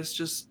now, guys,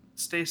 just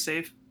stay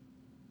safe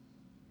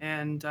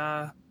and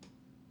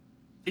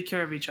take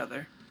care of each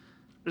other.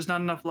 There's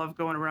not enough love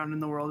going around in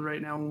the world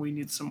right now, and we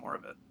need some more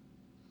of it.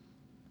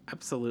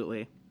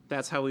 Absolutely.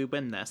 That's how we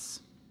win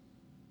this.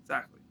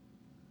 Exactly.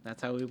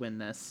 That's how we win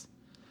this.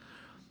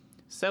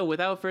 So,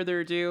 without further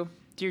ado,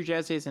 Dear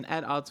Jazzy is an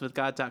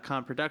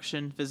atoddswithgod.com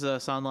production. Visit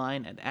us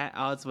online at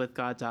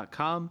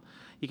atoddswithgod.com.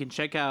 You can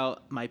check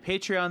out my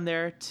Patreon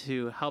there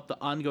to help the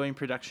ongoing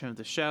production of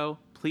the show.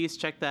 Please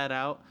check that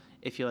out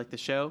if you like the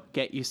show.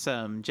 Get you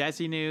some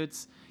jazzy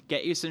nudes,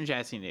 get you some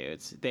Jazzy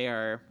nudes. They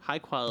are high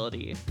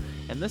quality.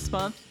 And this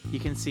month, you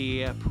can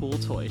see pool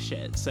toy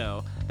shit.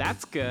 So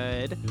that's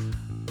good.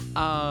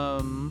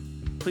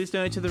 Please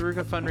donate to the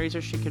Ruka fundraiser.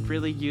 She could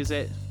really use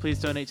it. Please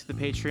donate to the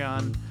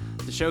Patreon.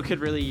 The show could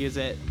really use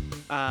it.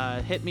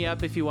 Hit me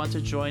up if you want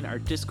to join our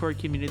Discord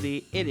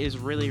community. It is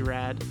really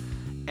rad.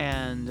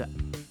 And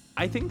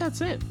I think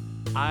that's it.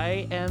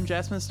 I am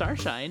Jasmine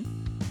Starshine.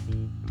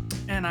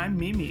 And I'm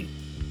Mimi.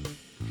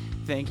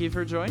 Thank you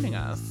for joining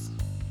us.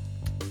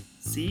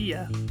 See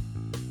ya.